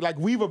 Like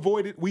we've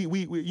avoided we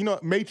you know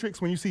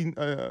Matrix when you see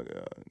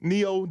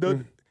Neo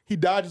he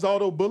dodges all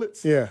those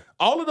bullets. Yeah,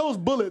 all of those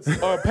bullets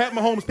are Pat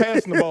Mahomes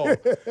passing the ball,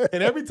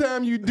 and every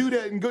time you do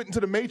that and go into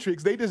the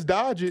Matrix, they just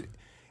dodge it.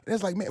 And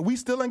it's like, man, we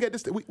still ain't got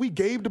this. We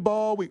gave the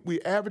ball.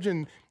 We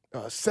averaging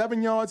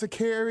 7 yards a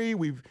carry.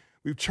 We've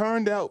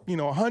churned out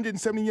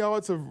 170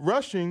 yards of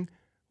rushing.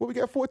 Well, we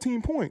got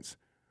 14 points.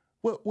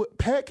 Well,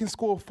 Pat can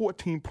score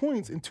 14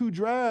 points in 2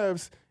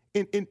 drives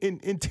in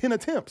 10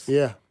 attempts.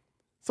 Yeah.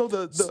 So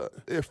the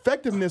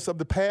effectiveness of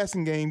the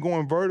passing game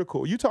going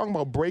vertical, you're talking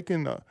about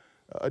breaking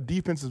a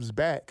defensive's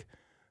back.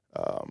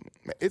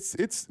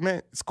 It's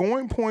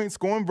scoring points,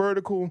 going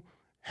vertical,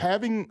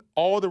 having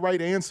all the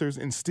right answers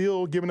and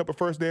still giving up a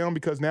first down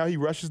because now he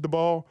rushes the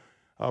ball,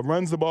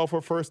 runs the ball for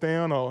a first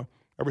down, or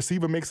a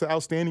receiver makes an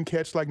outstanding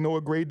catch like Noah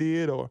Gray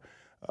did, or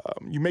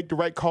you make the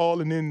right call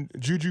and then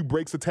Juju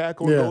breaks a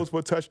tackle and goes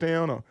for a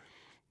touchdown. Or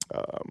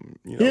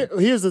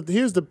here's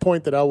the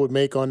point that I would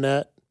make on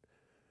that.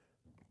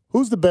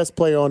 Who's the best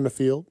player on the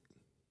field?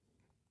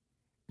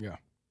 Yeah.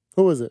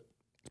 Who is it?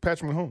 It's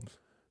Patrick Mahomes.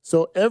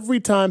 So every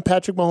time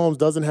Patrick Mahomes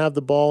doesn't have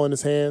the ball in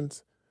his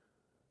hands,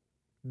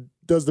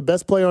 does the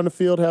best player on the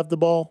field have the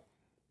ball?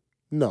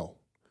 No.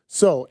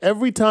 So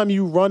every time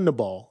you run the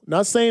ball,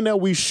 not saying that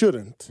we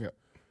shouldn't,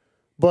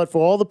 but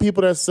for all the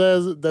people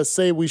that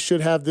say we should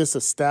have this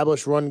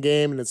established run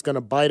game and it's going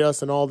to bite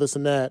us and all this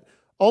and that,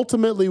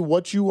 ultimately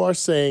what you are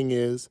saying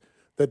is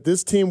that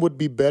this team would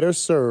be better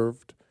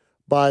served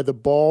by the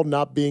ball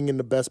not being in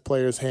the best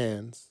player's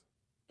hands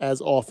as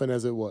often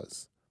as it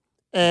was.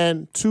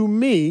 And to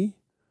me,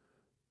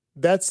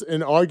 that's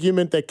an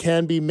argument that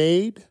can be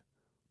made,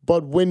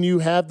 but when you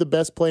have the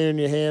best player in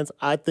your hands,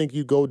 I think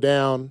you go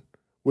down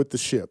with the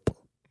ship.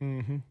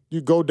 Mm-hmm.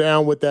 You go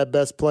down with that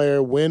best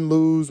player, win,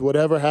 lose,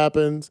 whatever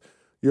happens,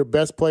 your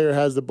best player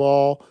has the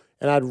ball,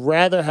 and I'd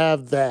rather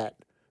have that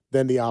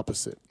than the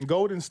opposite.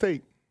 Golden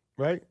State,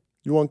 right?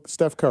 You want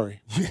Steph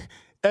Curry.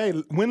 Hey,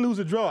 win, lose,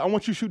 or draw, I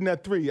want you shooting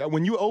that 3.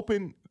 When you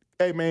open,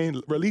 hey,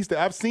 man, release that.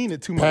 I've seen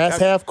it too much. Pass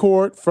half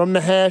court, from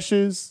the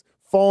hashes,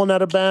 falling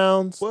out of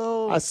bounds.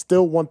 Well, I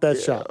still want that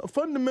shot.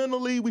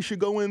 Fundamentally, we should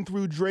go in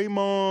through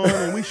Draymond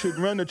and we should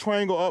run the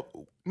triangle up.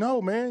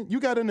 No, man, you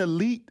got an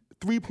elite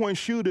 3-point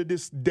shooter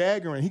this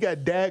daggering. He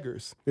got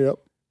daggers. Yep,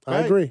 I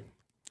Right? agree.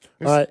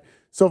 All right,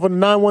 so for the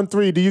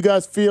 913, do you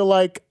guys feel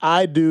like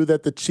I do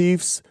that the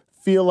Chiefs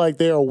feel like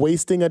they are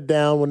wasting a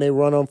down when they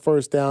run on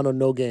first down or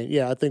no gain?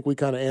 Yeah, I think we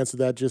kind of answered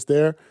that just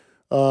there.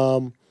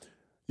 Fellas,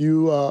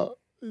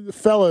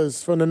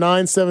 from the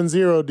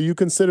 970, do you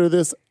consider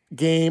this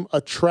game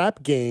a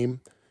trap game?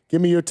 Give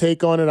me your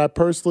take on it. I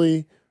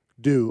personally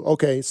do.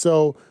 Okay,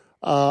 so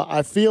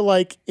I feel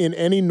like in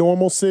any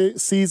normal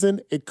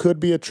season, it could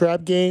be a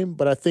trap game,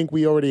 but I think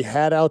we already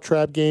had our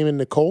trap game in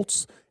the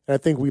Colts, and I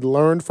think we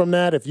learned from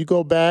that. If you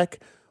go back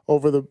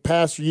over the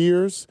past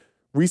years,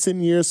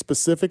 recent years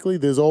specifically,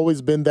 there's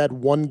always been that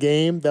one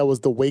game that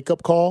was the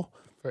wake-up call.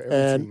 For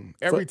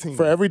every team.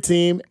 For every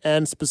team,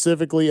 and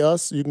specifically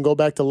us. You can go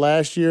back to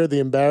last year, the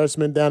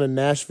embarrassment down in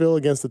Nashville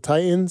against the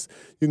Titans.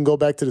 You can go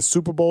back to the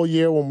Super Bowl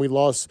year when we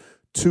lost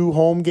 2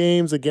 home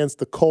games against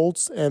the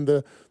Colts and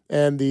the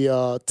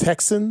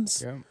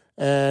Texans. Yeah.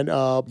 And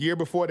year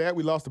before that,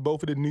 we lost to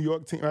both of the New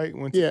York team, right?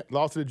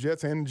 Lost to the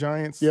Jets and the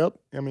Giants. Yep.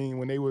 I mean,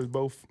 when they were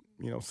both,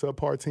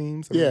 subpar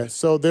teams.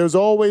 So there's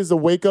always the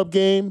wake-up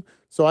game.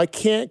 So I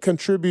can't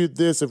contribute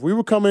this. If we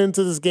were coming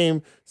into this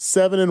game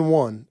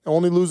 7-1,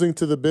 only losing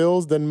to the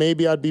Bills, then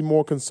maybe I'd be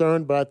more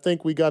concerned. But I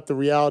think we got the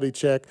reality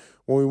check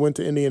when we went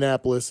to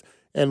Indianapolis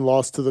and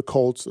lost to the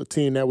Colts, a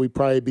team that we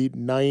probably beat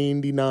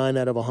 99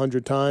 out of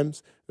 100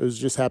 times. It was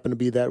just happened to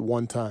be that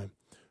one time.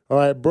 All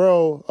right,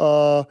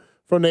 bro,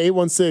 from the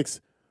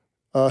 816.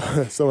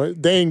 So,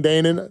 dang,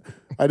 Danon,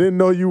 I didn't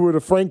know you were the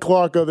Frank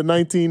Clark of the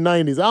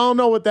 1990s. I don't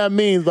know what that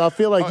means, but I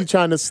feel like you're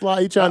trying to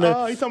slide. He's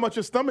talking about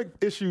your stomach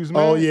issues,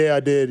 man. Oh, yeah, I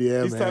did,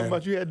 yeah, He's man. talking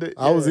about you had the...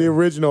 I was the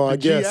original, I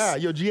guess.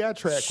 GI, your GI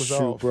track was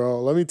off.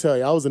 Bro, let me tell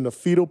you, I was in the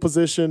fetal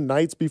position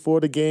nights before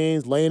the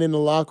games, laying in the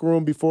locker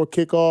room before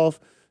kickoff,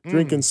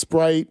 drinking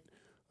Sprite,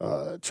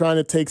 trying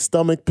to take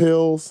stomach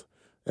pills,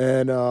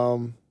 and,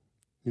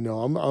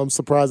 I'm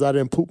surprised I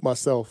didn't poop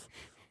myself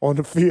on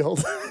the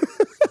field.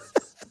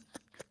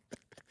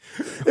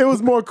 It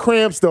was more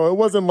cramps, though. It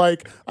wasn't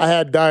like I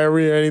had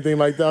diarrhea or anything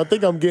like that. I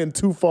think I'm getting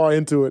too far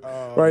into it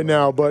right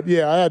now. But,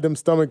 yeah, I had them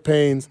stomach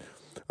pains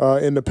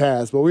in the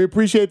past. But we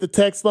appreciate the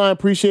text line,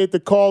 appreciate the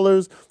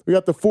callers. We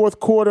got the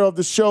fourth quarter of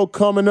the show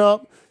coming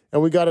up,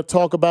 and we got to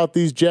talk about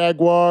these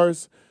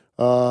Jaguars.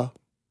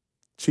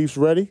 Chiefs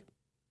ready?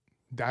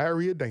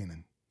 Diarrhea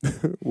Danon.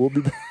 We'll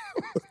be back.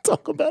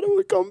 Talk about it when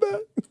we come back.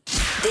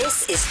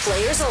 This is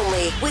Players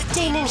Only with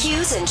Danon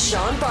Hughes and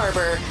Sean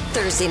Barber.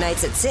 Thursday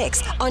nights at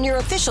 6 on your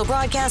official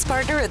broadcast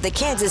partner of the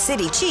Kansas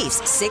City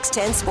Chiefs,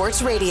 610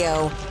 Sports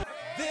Radio.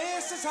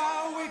 This is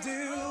how we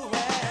do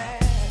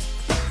it.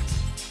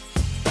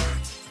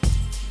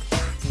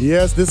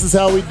 Yes, this is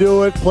how we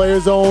do it.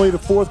 Players Only, the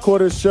fourth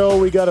quarter show.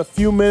 We got a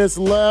few minutes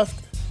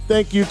left.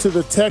 Thank you to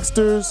the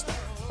texters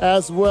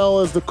as well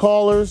as the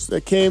callers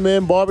that came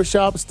in.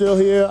 Barbershop is still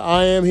here.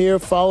 I am here.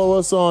 Follow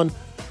us on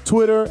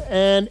Twitter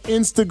and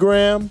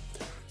Instagram.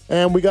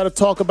 And we got to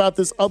talk about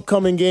this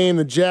upcoming game,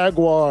 the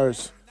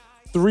Jaguars.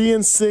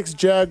 3-6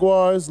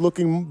 Jaguars,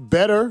 looking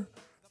better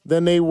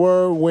than they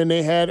were when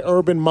they had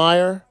Urban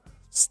Meyer.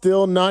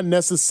 Still not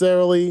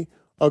necessarily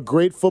a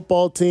great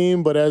football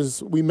team, but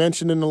as we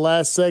mentioned in the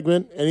last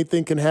segment,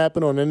 anything can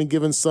happen on any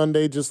given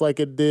Sunday, just like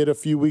it did a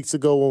few weeks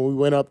ago when we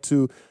went up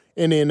to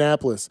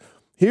Indianapolis.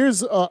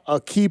 Here's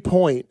a key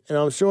point, and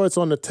I'm sure it's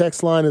on the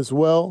text line as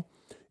well,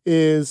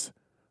 is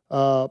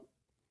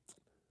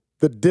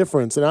the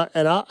difference. And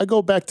I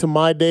go back to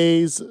my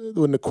days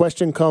when the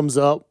question comes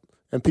up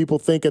and people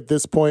think at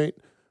this point,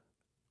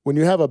 when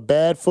you have a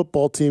bad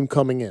football team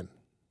coming in,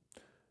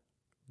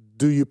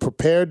 do you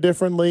prepare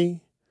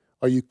differently?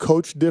 Are you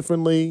coached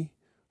differently?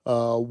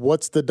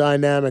 What's the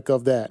dynamic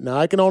of that? Now,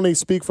 I can only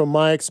speak from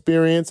my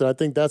experience, and I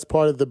think that's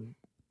part of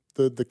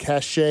the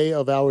cachet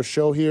of our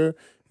show here,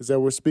 is that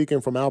we're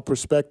speaking from our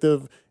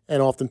perspective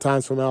and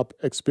oftentimes from our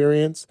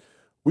experience.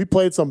 We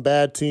played some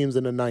bad teams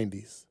in the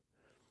 90s.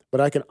 But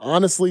I can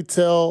honestly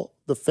tell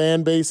the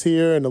fan base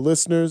here and the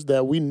listeners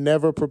that we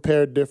never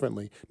prepared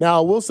differently. Now,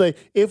 I will say,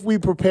 if we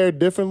prepared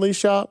differently,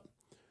 Shop,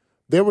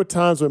 there were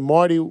times when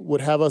Marty would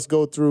have us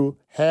go through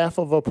half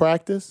of a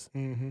practice,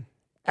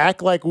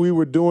 act like we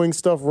were doing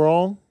stuff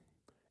wrong,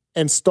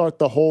 and start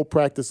the whole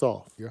practice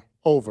off.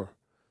 Over.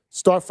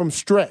 Start from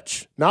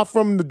stretch, not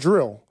from the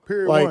drill.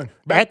 Period like, one.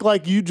 Act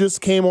like you just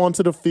came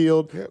onto the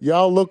field. Yep.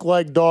 Y'all look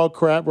like dog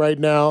crap right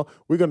now.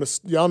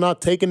 Y'all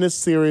not taking this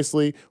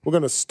seriously. We're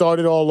gonna start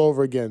it all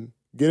over again.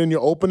 Get in your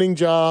opening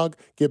jog.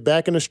 Get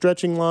back in the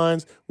stretching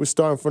lines. We're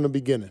starting from the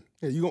beginning.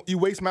 Yeah, you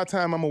waste my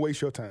time, I'm gonna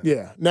waste your time.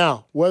 Yeah.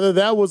 Now, whether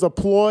that was a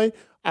ploy,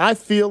 I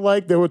feel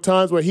like there were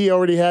times where he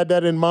already had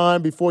that in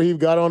mind before he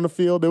got on the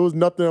field. There was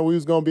nothing that we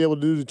was gonna be able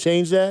to do to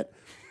change that.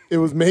 It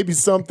was maybe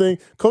something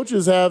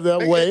coaches have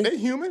that way. They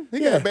human. He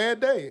got a bad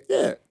day.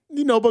 Yeah.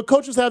 But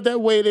coaches have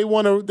that way. They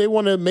want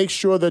to make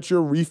sure that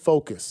you're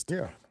refocused.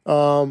 Yeah.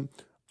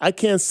 I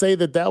can't say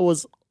that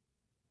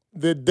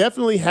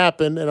definitely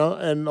happened,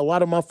 and a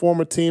lot of my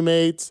former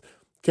teammates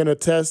can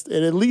attest.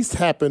 It at least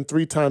happened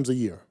 3 times a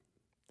year.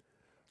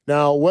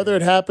 Now, whether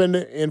it happened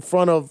in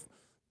front of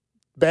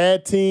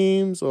bad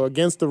teams or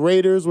against the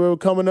Raiders where we were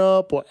coming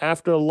up or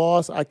after a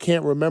loss, I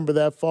can't remember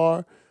that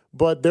far.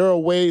 But there are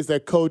ways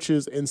that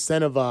coaches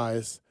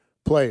incentivize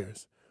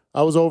players.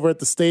 I was over at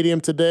the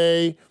stadium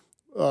today,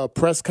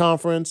 press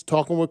conference,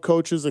 talking with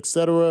coaches, et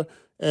cetera,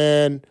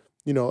 and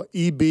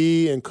EB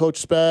and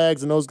Coach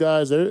Spags and those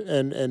guys,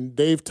 and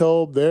Dave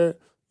Tobe, they're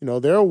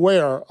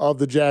aware of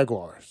the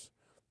Jaguars.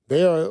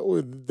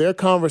 Their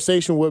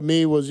conversation with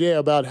me was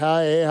about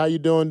hey, how you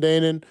doing,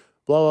 Danon?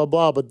 Blah blah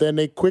blah. But then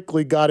they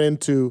quickly got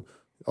into,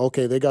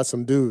 okay, they got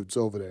some dudes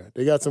over there.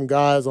 They got some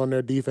guys on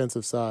their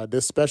defensive side.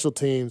 Their special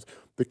teams.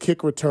 The kick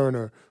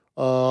returner,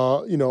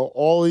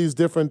 all these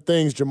different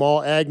things.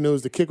 Jamal Agnew,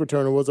 the kick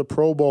returner, was a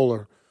Pro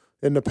Bowler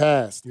in the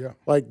past. Yeah.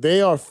 Like,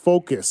 they are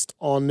focused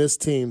on this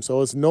team.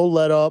 So it's no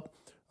let up.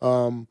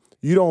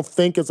 You don't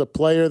think as a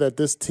player that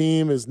this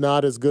team is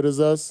not as good as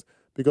us,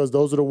 because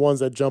those are the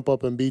ones that jump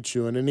up and beat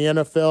you. And in the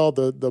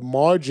NFL, the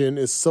margin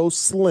is so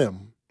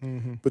slim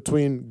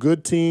between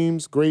good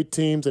teams, great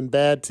teams, and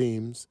bad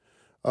teams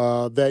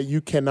that you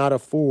cannot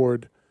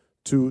afford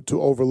to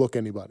overlook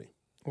anybody.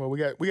 Well,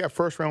 we got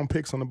first-round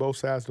picks on both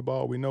sides of the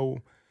ball. We know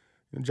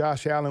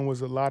Josh Allen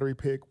was a lottery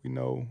pick. We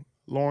know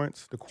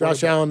Lawrence, the quarterback.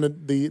 Josh Allen,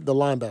 the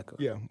linebacker.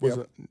 Yeah, was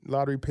a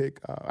lottery pick.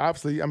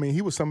 Obviously, I mean,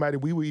 he was somebody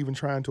we were even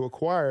trying to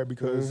acquire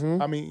because,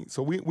 I mean,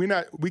 so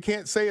we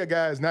can't say a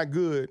guy is not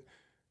good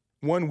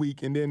one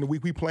week and then the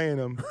week we playing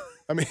him.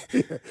 I mean,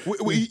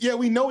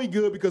 we know he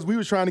good because we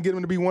was trying to get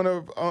him to be one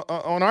of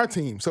on our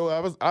team. So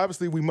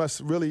obviously we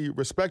must really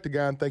respect the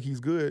guy and think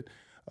he's good.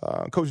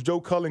 Coach Joe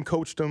Cullen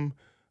coached him.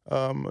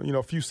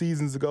 A few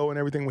seasons ago and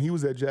everything when he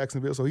was at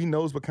Jacksonville. So he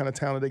knows what kind of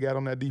talent they got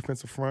on that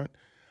defensive front.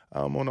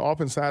 On the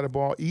offense side of the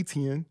ball,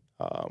 Etienne,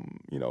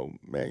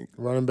 man.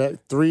 Running back,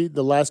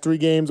 the last 3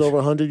 games, over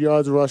 100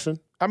 yards rushing.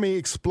 I mean,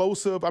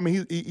 explosive. I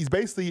mean, he's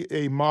basically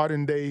a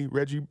modern-day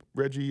Reggie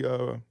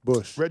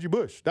Bush. Reggie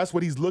Bush. That's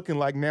what he's looking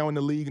like now in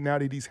the league, now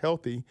that he's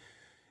healthy.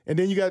 And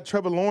then you got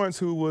Trevor Lawrence,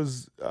 who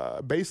was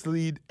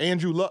basically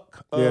Andrew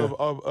Luck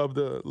of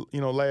the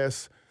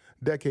last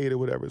decade or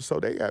whatever. So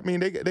they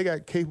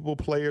got capable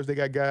players. They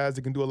got guys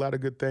that can do a lot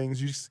of good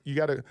things. You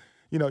got to,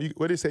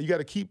 what they say, you got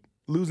to keep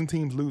losing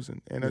teams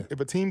losing. And if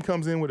a team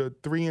comes in with a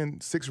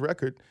 3-6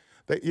 record,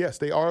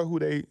 they are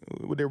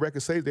what their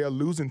record says. They're a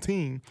losing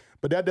team,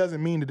 but that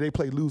doesn't mean that they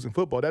play losing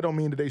football. That don't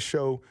mean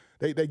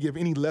that they give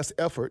any less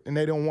effort and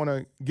they don't want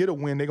to get a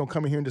win. They're going to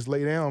come in here and just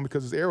lay down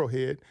because it's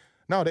Arrowhead.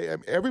 No,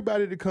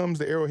 everybody that comes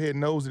to Arrowhead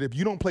knows that if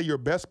you don't play your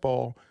best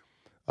ball,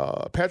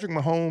 Patrick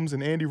Mahomes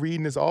and Andy Reid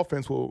and his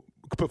offense will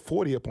put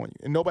 40 up on you.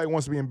 And nobody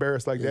wants to be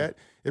embarrassed like that.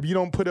 If you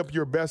don't put up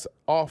your best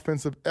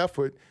offensive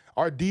effort,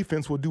 our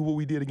defense will do what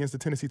we did against the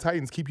Tennessee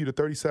Titans, keep you to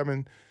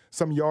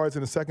 37-some yards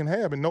in the second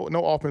half. And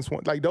no offense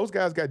won't. Like, those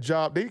guys got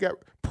job. They got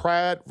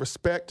pride,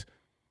 respect.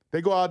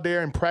 They go out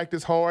there and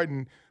practice hard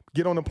and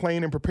get on the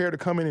plane and prepare to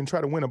come in and try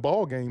to win a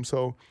ball game.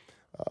 So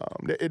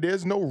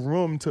there's no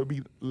room to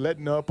be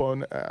letting up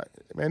on.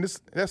 Man,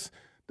 it's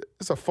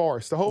a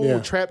farce. The whole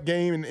trap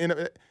game.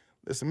 And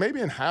listen,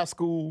 maybe in high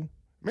school,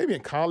 maybe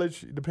in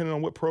college, depending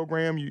on what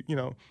program, you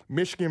know,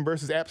 Michigan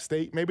versus App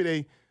State, maybe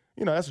they,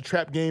 you know, that's a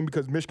trap game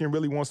because Michigan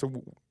really wants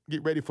to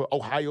get ready for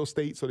Ohio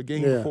State. So the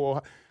game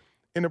before.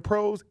 In the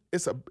pros,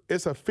 it's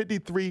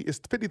 53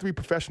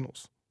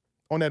 professionals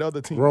on that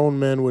other team. Grown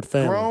men with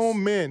families.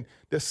 Grown men.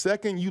 The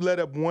second you let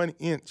up 1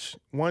 inch,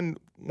 one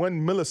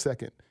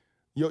millisecond,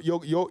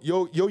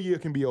 your year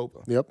can be over.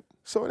 Yep.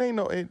 So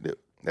it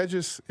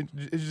just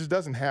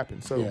doesn't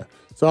happen. So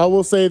So I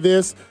will say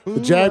this: the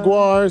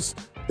Jaguars,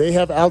 they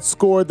have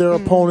outscored their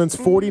opponents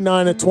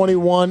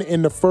 49-21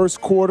 in the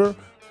first quarter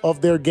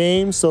of their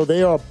game. So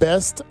they are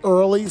best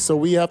early. So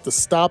we have to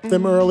stop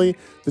them early.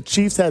 The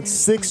Chiefs had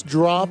 6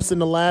 drops in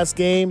the last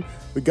game.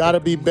 We got to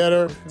be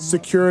better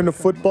securing the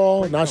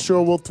football. Not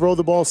sure we'll throw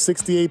the ball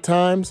 68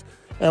 times.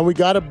 And we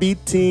got to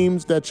beat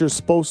teams that you're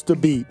supposed to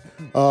beat.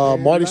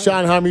 Marty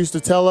Schottenheimer used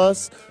to tell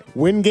us,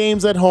 win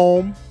games at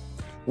home,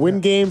 win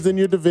games in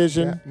your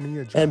division,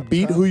 and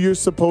beat who you're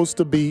supposed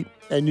to beat,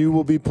 and you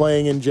will be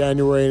playing in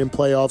January and in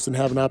playoffs and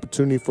have an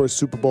opportunity for a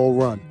Super Bowl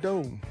run.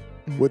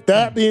 With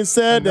that being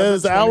said, that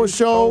is our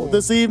show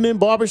this evening,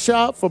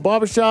 Barbershop. For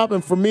Barbershop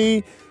and for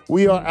me,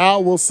 we are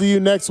out. We'll see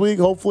you next week,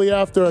 hopefully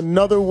after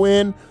another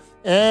win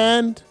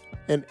and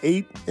an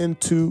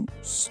 8-2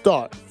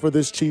 start for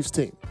this Chiefs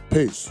team.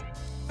 Peace.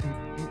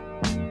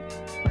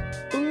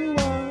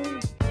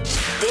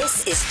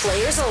 This is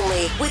Players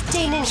Only with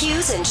Danon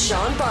Hughes and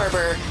Sean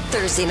Barber.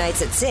 Thursday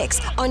nights at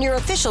 6 on your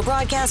official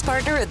broadcast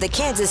partner of the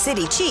Kansas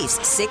City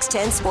Chiefs,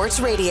 610 Sports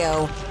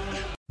Radio.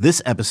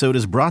 This episode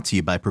is brought to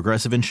you by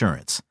Progressive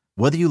Insurance.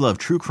 Whether you love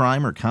true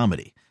crime or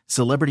comedy,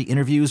 celebrity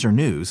interviews or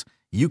news,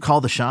 you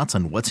call the shots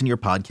on what's in your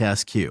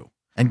podcast queue.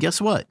 And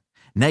guess what?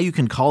 Now you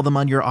can call them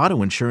on your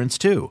auto insurance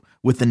too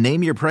with the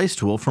Name Your Price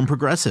tool from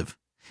Progressive.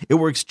 It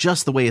works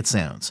just the way it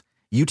sounds.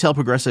 You tell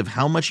Progressive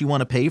how much you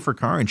want to pay for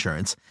car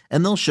insurance,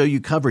 and they'll show you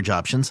coverage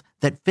options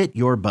that fit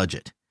your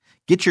budget.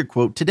 Get your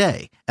quote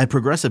today at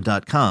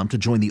Progressive.com to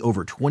join the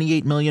over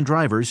 28 million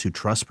drivers who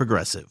trust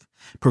Progressive.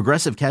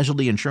 Progressive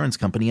Casualty Insurance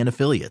Company and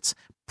Affiliates.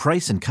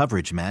 Price and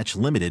coverage match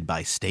limited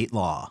by state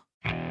law.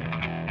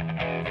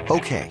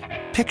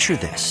 Okay, picture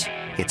this.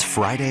 It's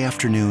Friday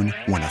afternoon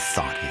when a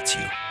thought hits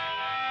you.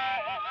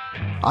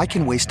 I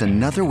can waste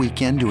another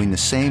weekend doing the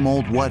same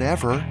old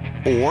whatever,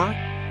 or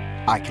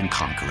I can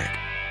conquer it.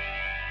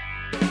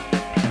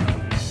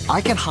 I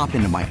can hop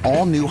into my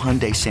all-new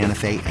Hyundai Santa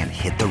Fe and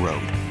hit the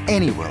road.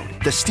 Any road.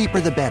 The steeper,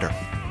 the better.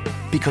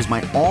 Because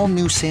my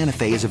all-new Santa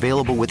Fe is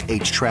available with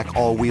H-Track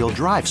all-wheel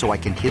drive, so I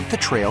can hit the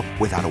trail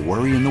without a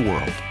worry in the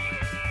world.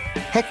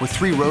 Heck, with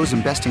 3 rows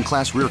and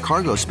best-in-class rear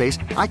cargo space,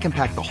 I can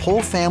pack the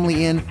whole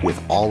family in with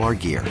all our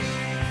gear.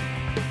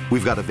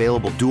 We've got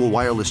available dual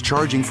wireless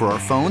charging for our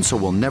phones, so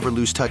we'll never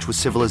lose touch with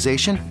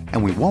civilization,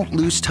 and we won't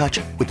lose touch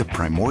with the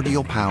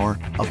primordial power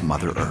of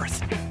Mother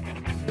Earth.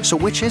 So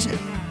which is it?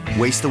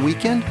 Waste the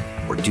weekend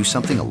or do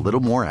something a little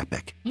more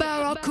epic?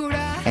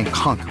 And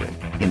conquer it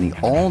in the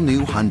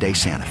all-new Hyundai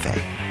Santa Fe.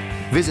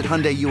 Visit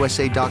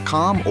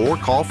HyundaiUSA.com or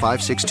call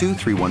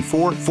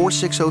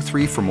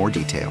 562-314-4603 for more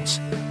details.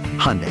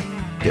 Hyundai,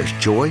 there's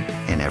joy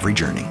in every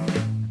journey.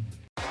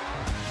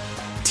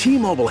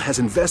 T-Mobile has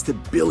invested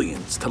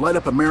billions to light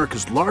up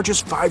America's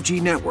largest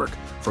 5G network,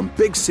 from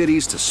big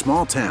cities to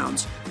small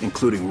towns,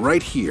 including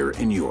right here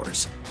in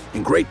yours.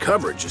 And great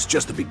coverage is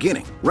just the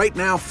beginning. Right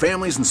now,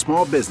 families and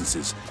small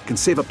businesses can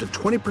save up to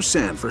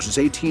 20% versus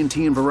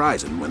AT&T and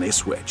Verizon when they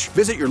switch.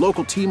 Visit your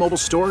local T-Mobile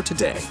store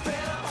today.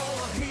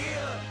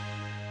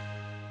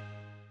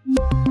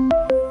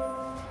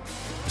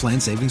 Plan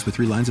savings with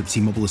 3 lines of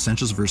T-Mobile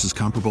Essentials versus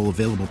comparable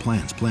available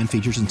plans. Plan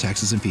features and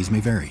taxes and fees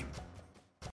may vary.